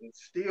chip is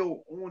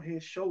still on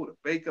his shoulder.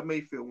 Baker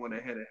Mayfield went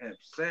ahead of him.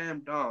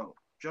 Sam Donald,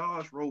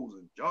 Josh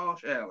Rosen,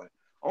 Josh Allen.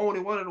 Only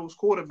one of those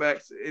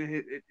quarterbacks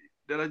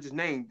that I just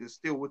named is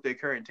still with their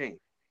current team,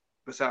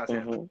 besides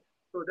him.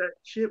 So that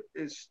chip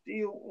is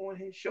still on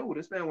his shoulder.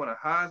 This man won a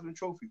Heisman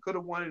Trophy. Could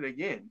have won it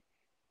again,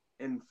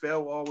 and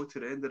fell all the way to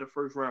the end of the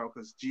first round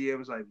because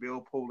GMs like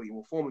Bill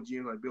Polian, former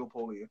GMs like Bill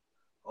Polian,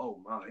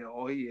 oh my,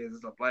 all he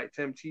is a black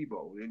Tim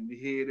Tebow. And you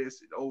hear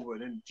this over,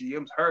 and then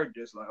GMs heard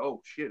this like,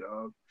 oh shit,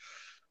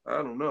 I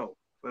don't know.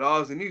 But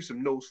Ozzie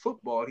Newsome knows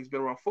football. He's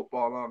been around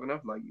football long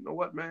enough. Like, you know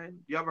what, man?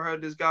 You ever heard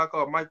of this guy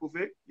called Michael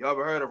Vick? You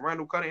ever heard of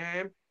Randall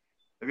Cunningham?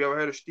 Have you ever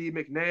heard of Steve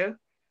McNair?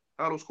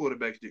 How those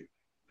quarterbacks do?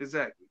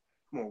 Exactly.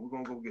 Come on, we're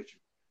gonna go get you.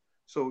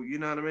 So you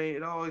know what I mean?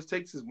 It always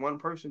takes is one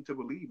person to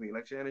believe me,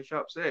 like Shannon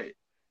Sharp said.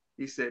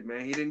 He said,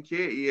 man, he didn't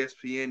care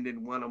ESPN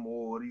didn't want him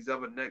or these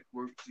other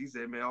networks. He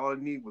said, man, all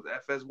he needed was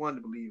FS1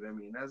 to believe in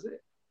me, and that's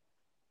it.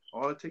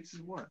 All it takes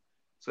is one.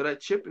 So that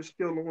chip is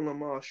still on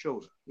Lamar's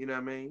shoulder. You know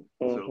what I mean?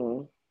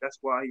 So that's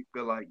why he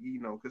feel like,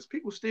 because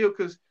people still,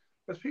 because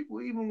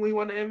people, even when he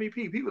won the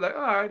MVP, people like,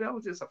 all right, that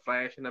was just a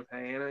flash in the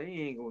pan.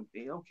 He ain't going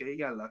to, okay, he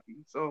got lucky.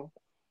 So,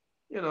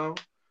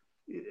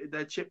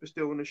 that chip is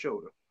still on the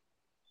shoulder.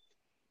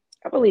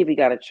 I believe he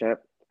got a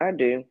chip. I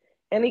do.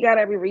 And he got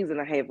every reason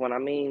to have one. I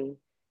mean,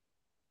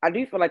 I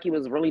do feel like he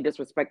was really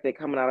disrespected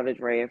coming out of the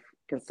draft,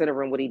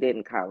 considering what he did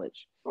in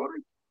college.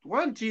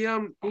 One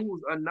GM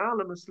who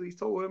anonymously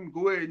told him,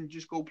 go ahead and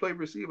just go play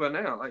receiver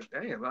now. Like,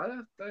 damn,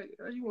 how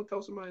you want to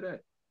tell somebody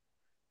that?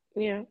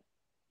 Yeah.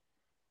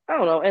 I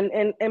don't know.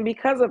 And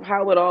because of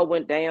how it all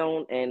went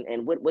down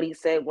and what he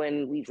said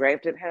when we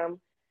drafted him,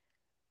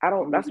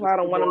 that's why I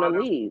don't want him to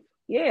leave.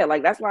 Yeah,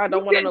 like that's why I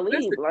don't want him to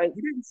leave. Like,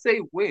 he didn't say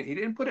when. He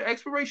didn't put an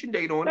expiration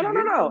date on it.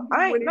 No.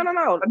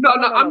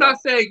 I'm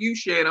not saying you,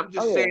 Shan. I'm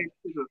just saying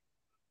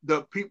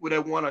the people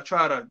that want to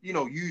try to,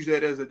 use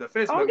that as a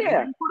defense. Oh,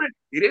 yeah.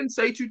 He didn't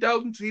say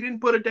 2002. He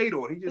didn't put a date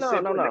on it. He just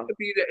said that could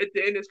be at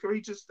the end of his career.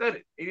 He just said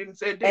it. He didn't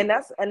say a date.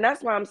 And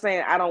that's why I'm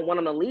saying I don't want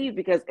him to leave,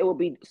 because it would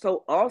be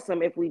so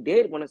awesome if we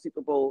did win a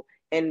Super Bowl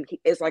and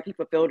it's like he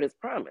fulfilled his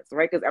promise,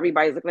 right? Because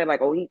everybody's looking at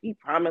like, oh, he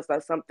promised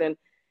us something.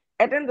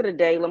 at the end of the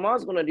day,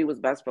 Lamar's going to do what's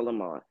best for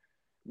Lamar.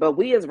 But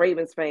we as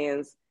Ravens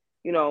fans,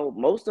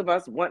 most of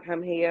us want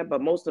him here,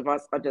 but most of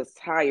us are just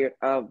tired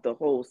of the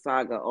whole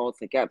saga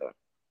altogether.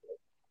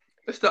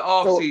 It's the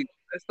off So, season.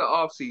 It's the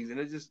off season.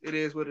 It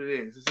is what it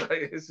is.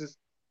 It's just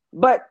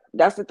but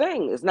that's the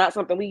thing. It's not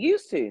something we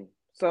used to.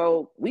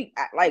 So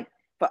like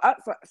for us,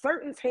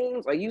 certain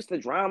teams are used to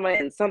drama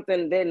and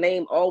something, their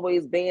name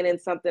always being in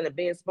something and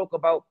being spoke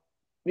about,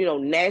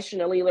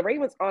 nationally. The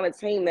Ravens aren't a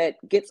team that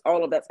gets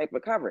all of that type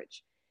of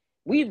coverage.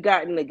 We've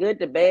gotten the good,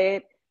 the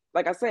bad.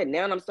 Like I said,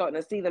 now I'm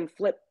starting to see them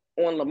flip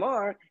on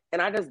Lamar,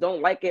 and I just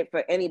don't like it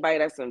for anybody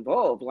that's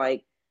involved.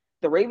 Like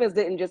the Ravens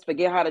didn't just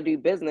forget how to do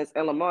business,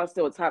 and Lamar's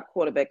still a top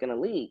quarterback in the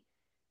league.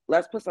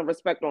 Let's put some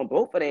respect on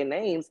both of their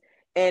names.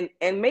 And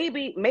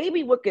maybe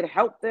what could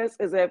help this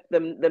is if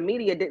the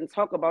media didn't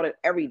talk about it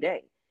every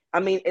day. I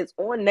mean, it's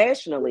on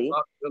nationally.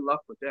 good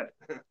luck with that.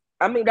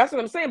 I mean, that's what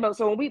I'm saying. But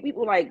so when we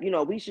people like,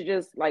 we should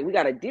just like we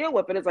got to deal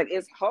with it. It's like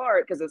it's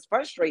hard because it's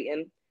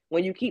frustrating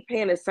when you keep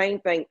paying the same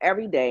thing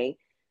every day.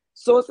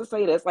 So it's to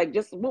say this, like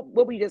just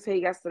what we just heard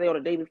yesterday or the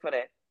day before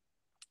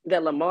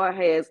that Lamar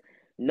has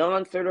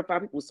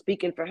non-certified people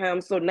speaking for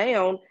him. So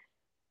now,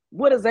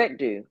 what does that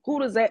do? Who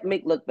does that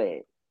make look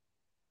bad?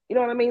 You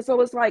know what I mean? So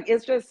it's like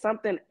it's just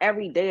something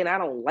every day, and I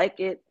don't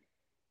like it.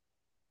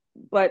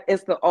 But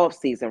it's the off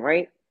season,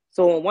 right?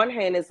 So on one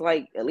hand, it's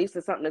like at least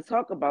it's something to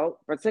talk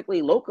about,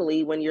 particularly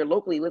locally when you're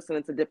locally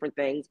listening to different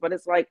things. But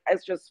it's like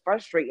it's just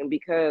frustrating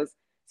because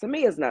to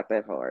me, it's not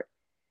that hard.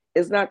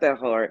 It's not that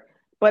hard,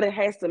 but it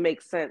has to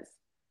make sense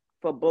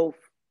for both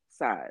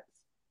sides.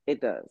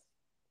 It does,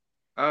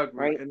 I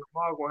agree. right? And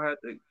Lamar gonna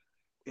have to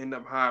end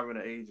up hiring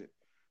an agent.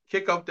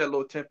 Kick off that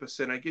little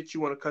 10%. I get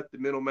you want to cut the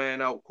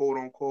middleman out, quote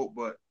unquote,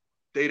 but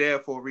they there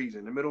for a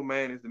reason. The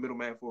middleman is the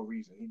middleman for a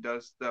reason. He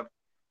does stuff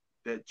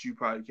that you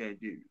probably can't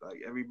do. Like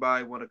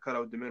everybody want to cut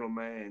out the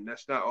middleman.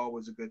 That's not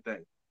always a good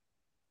thing.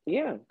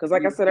 Yeah, because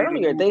like I said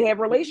earlier, they have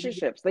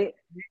relationships. They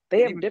have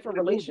Even different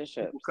the movie, people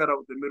relationships. cut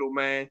out the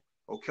middleman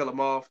or kill him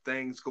off.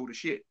 Things go to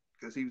shit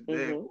because he was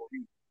there Hmm. for a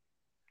reason.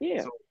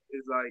 Yeah, So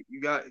it's like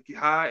you got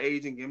high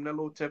agent, give him that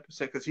little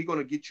 10% because he's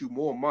gonna get you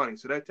more money.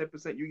 So that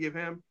 10% you give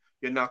him,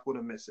 you're not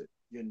gonna miss it.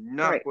 You're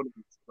not right. gonna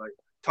miss it. Like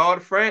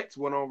Todd France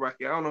went on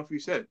record. I don't know if you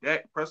said it.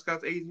 Dak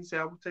Prescott's agent, he said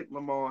I would take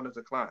Lamar on as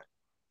a client.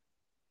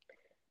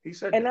 He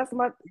said And that. that's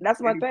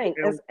my And he put thing.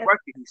 it on record.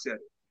 He said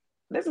it.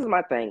 This is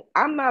my thing.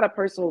 I'm not a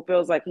person who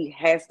feels like he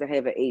has to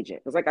have an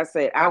agent. Because like I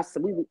said, No,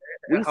 we that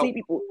see helped a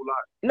people. whole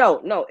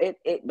lot. No,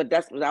 it. But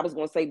that's what I was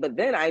going to say. But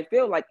then I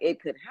feel like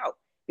it could help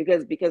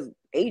because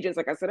agents,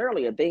 like I said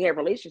earlier, they have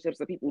relationships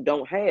that people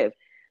don't have.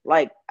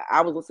 Like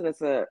I was listening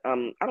to I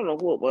don't know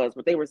who it was,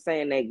 but they were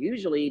saying that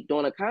usually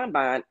during a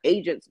combine,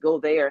 agents go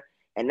there.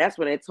 And that's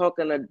when they're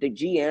talking to the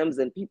GMs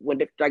and people when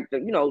they're like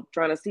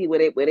trying to see where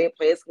their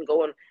players can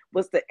go and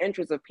what's the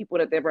interest of people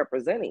that they're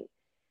representing.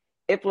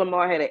 If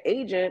Lamar had an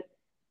agent,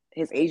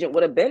 his agent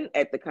would have been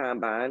at the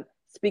combine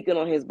speaking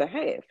on his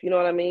behalf. You know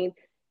what I mean?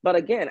 But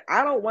again,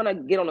 I don't want to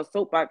get on a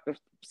soapbox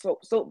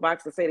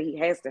to say that he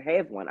has to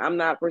have one. I'm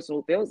not a person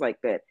who feels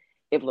like that.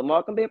 If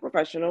Lamar can be a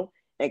professional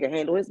and can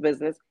handle his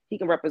business, he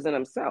can represent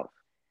himself.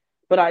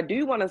 But I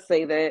do want to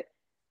say that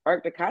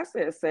Eric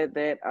DeCosta has said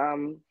that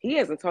he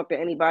hasn't talked to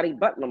anybody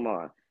but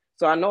Lamar.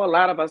 So I know a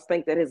lot of us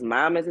think that his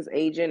mom is his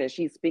agent and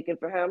she's speaking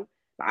for him.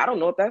 But I don't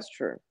know if that's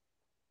true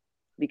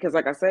because,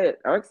 like I said,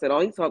 Eric said all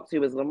he talked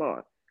to is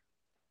Lamar.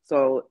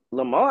 So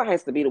Lamar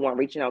has to be the one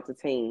reaching out to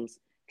teams,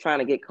 trying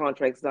to get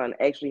contracts done,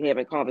 actually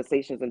having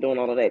conversations and doing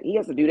all of that. He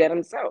has to do that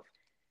himself.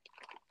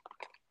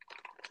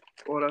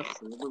 Well, that's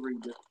true. We'll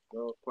read this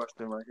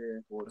question right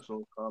here for this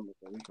whole comment,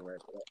 and we can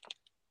wrap it up.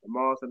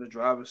 Lamar's in the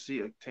driver's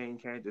seat. A team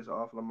can't just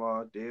offer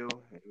Lamar a deal.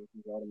 And if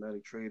he's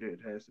automatically traded, it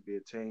has to be a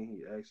team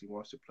he actually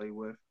wants to play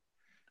with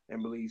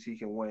and believes he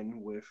can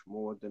win with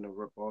more than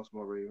the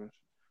Baltimore Ravens.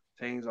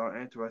 Teams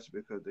aren't interested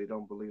because they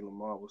don't believe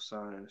Lamar will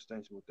sign an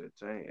extension with their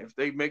team. If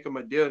they make him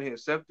a deal and he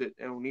accepts it,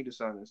 they don't need to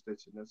sign an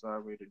extension. That's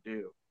already the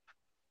deal.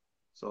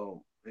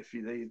 So if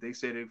they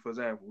say that, for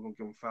example, we're gonna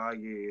give him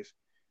 5 years,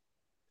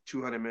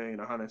 200 million,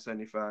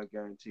 175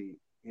 guaranteed.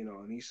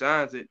 And he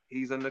signs it.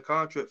 He's under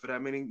contract for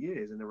that many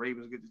years, and the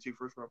Ravens get the two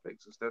first round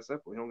picks. It's that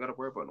simple. He don't got to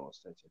worry about no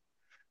extension.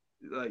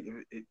 Like,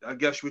 I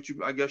guess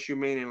you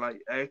meaning like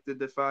after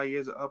the 5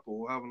 years are up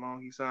or however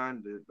long he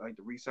signed, to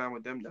re-sign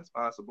with them. That's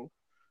possible.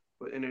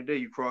 But in the day,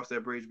 you cross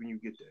that bridge when you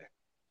get there.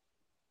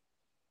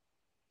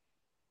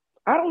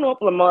 I don't know if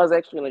Lamar's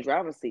actually in the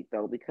driver's seat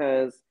though,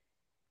 because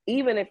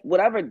even if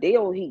whatever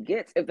deal he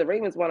gets, if the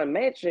Ravens want to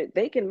match it,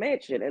 they can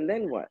match it, and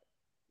then what?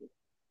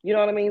 You know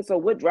what I mean? So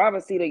what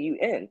driver's seat are you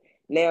in?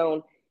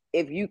 Now,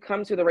 if you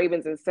come to the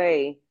Ravens and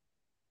say,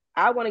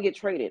 I want to get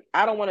traded,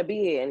 I don't want to be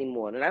here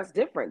anymore, then that's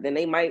different. Then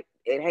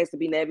it has to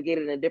be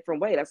navigated in a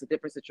different way. That's a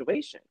different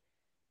situation.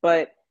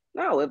 But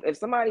no, if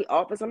somebody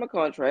offers him a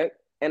contract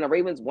and the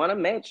Ravens want to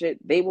match it,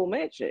 they will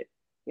match it.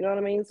 You know what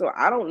I mean? So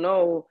I don't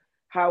know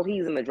how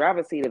he's in the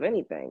driver's seat of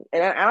anything.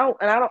 And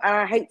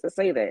I hate to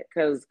say that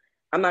because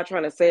I'm not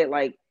trying to say it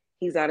like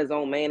he's not his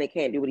own man and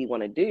can't do what he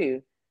want to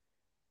do.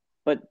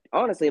 But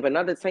honestly, if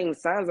another team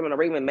signs him and the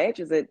Raven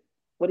matches it,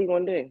 What are you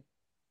gonna do?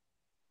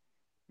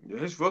 Yeah,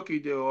 his rookie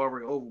deal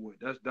already over with.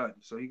 That's done.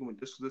 So he can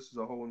this is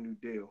a whole new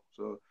deal.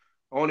 So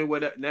only way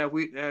that now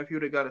if he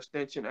would have got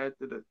extension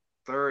after the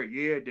third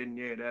year, then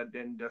yeah,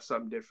 then that's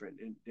something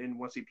different. And then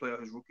once he played out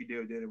his rookie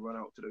deal, then it run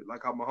out to the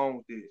like how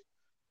Mahomes did.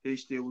 He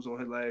still was on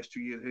his last 2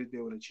 years. His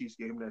deal with the Chiefs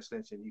gave him that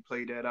extension. He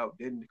played that out.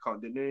 Then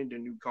the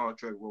new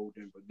contract rolled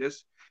in. But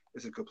this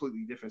is a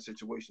completely different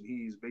situation.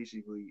 He's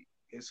basically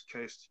his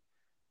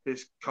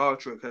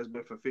contract has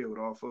been fulfilled.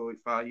 All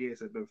 5 years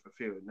has been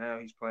fulfilled. Now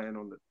he's playing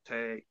on the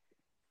tag,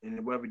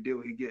 and whatever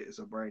deal he get is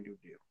a brand new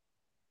deal.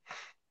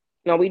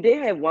 No, we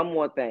did have one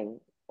more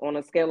thing. On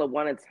a scale of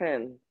 1 to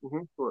 10,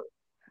 Mm-hmm.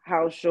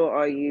 how sure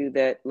are you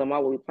that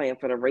Lamar will be playing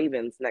for the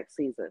Ravens next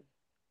season?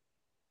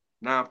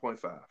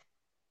 9.5.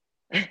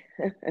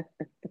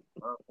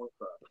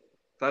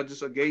 9.5.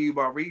 So I gave you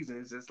my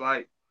reasons. It's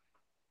like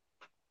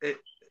it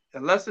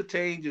unless the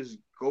team just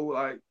go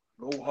hard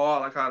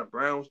like how the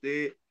Browns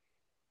did,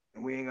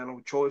 and we ain't got no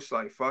choice.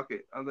 Like fuck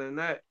it. Other than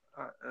that,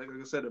 like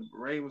I said, the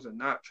Ravens are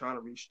not trying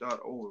to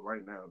restart over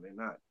right now. They're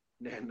not.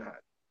 They're not.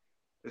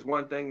 It's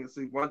one thing. It's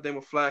one thing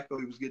with Flacco.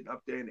 He was getting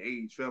up there in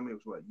age. Feel me? It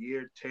was what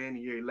year 10,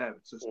 year 11.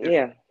 So it's different.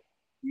 Yeah,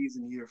 He's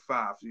in year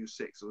 5, year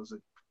 6. So it's a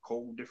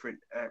whole different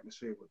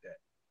atmosphere with that.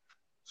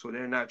 So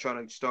they're not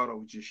trying to start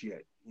over just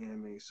yet. You know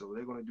what I mean? So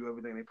they're gonna do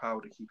everything they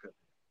power to keep it.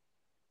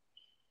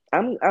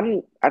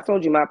 I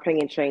told you my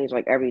opinion changed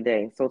like every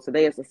day. So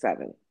today it's a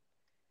 7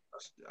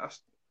 I, I,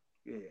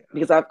 yeah.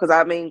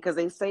 because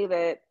they say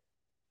that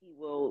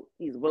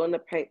he's willing to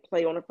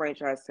play on a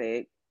franchise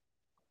tag.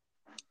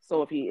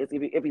 So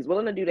if he's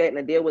willing to do that and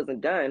the deal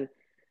wasn't done,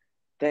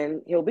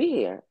 then he'll be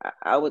here.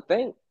 I would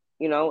think,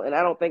 and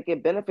I don't think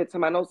it benefits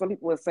him. I know some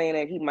people are saying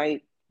that he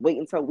might wait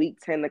until week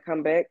 10 to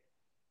come back.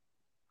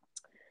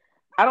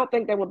 I don't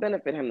think that would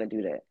benefit him to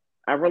do that.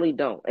 I really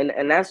don't.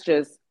 And that's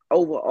just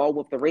overall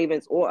with the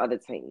Ravens or other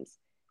teams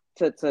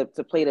to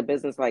play the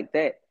business like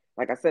that.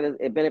 Like I said,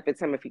 it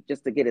benefits him if he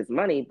just to get his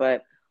money.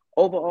 But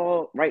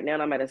overall, right now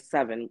I'm at a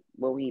 7.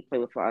 Will he play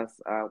with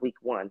us week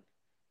 1,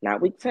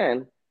 not week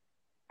 10?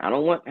 I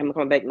don't want him to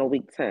come back no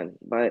week 10,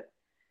 but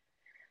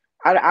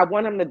I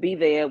want him to be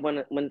there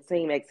when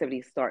team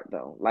activities start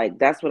though. Like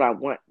that's what I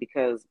want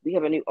because we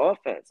have a new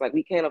offense. Like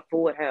we can't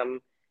afford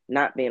him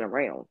not being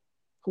around.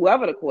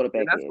 Whoever the And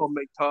quarterback that's is. gonna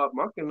make Todd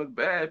Monken look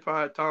bad.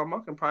 Probably Todd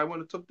Monken probably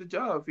wouldn't have took the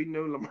job if he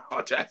knew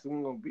Lamar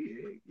Jackson was gonna be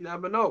here. You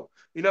never know.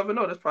 You never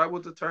know. That's probably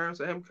what the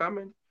terms of him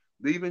coming,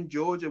 leaving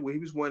Georgia where he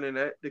was winning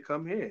at to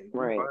come here. He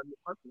Right. probably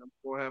I'm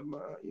gonna have my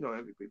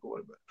MVP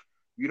quarterback.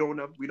 We don't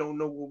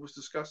know what was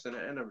discussed in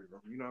the interview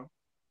room.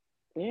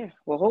 Yeah.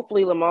 Well,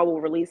 hopefully Lamar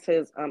will release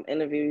his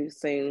interview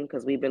soon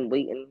because we've been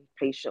waiting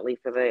patiently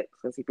for that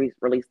since he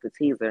released the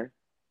teaser,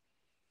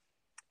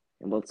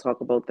 and we'll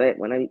talk about that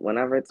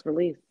whenever it's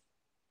released.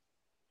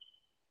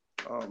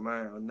 Oh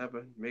man,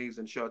 another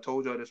amazing show. I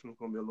told y'all this one's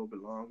gonna be a little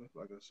bit longer.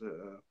 Like I said,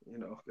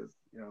 because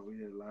we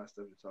had a lot of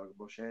stuff to talk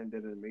about. Shannon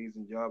did an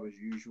amazing job as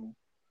usual.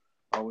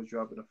 Always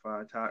dropping the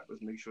fire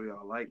topics. Make sure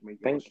y'all make y'all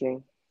Thank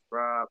you.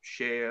 subscribe,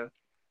 share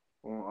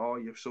on all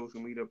your social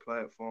media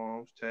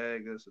platforms,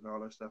 tag us and all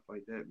that stuff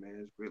like that, man.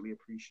 It's greatly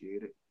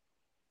appreciated.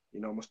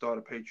 I'm gonna start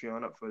a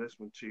Patreon up for this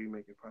one too,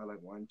 making probably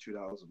like $1, $2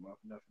 a month.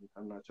 Nothing.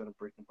 I'm not trying to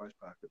break anybody's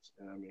pockets.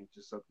 And I mean,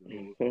 just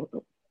something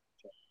little.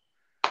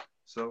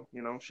 So,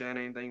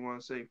 Shannon, anything you want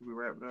to say before we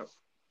wrap it up?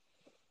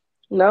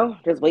 No,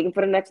 just waiting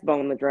for the next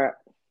bone to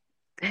drop.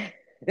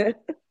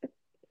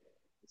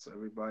 So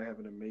everybody have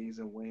an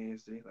amazing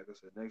Wednesday. Like I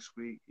said, next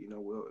week,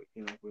 we'll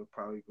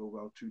probably go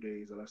about 2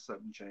 days unless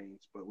something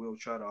changes. But we'll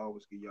try to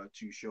always give y'all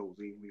 2 shows.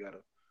 Even we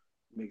gotta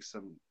make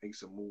some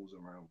moves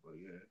around. But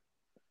yeah,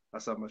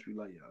 that's how much we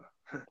like y'all.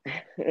 So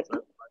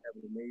everybody have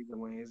an amazing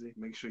Wednesday.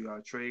 Make sure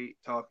y'all trade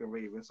talking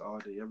Ravens all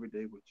day, every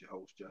day with your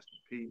host Justin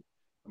P.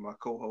 And my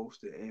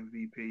co-host, the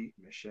MVP,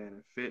 Miss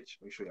Shannon Finch.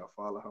 Make sure y'all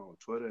follow her on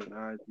Twitter and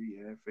IG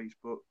and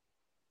Facebook.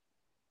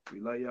 We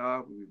love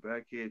y'all. We'll be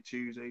back here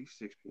Tuesday,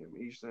 6 p.m.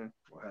 Eastern.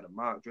 We'll have the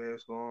mock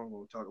drafts going.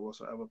 We'll talk about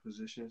some other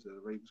positions that the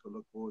Ravens will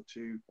look forward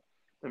to.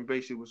 And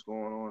basically what's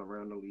going on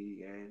around the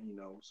league and,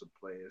 some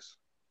players.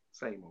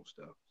 Same old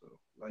stuff. So,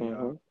 love y'all.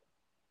 Mm-hmm.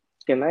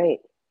 Good night.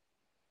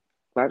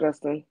 Bye,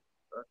 Justin.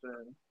 Bye,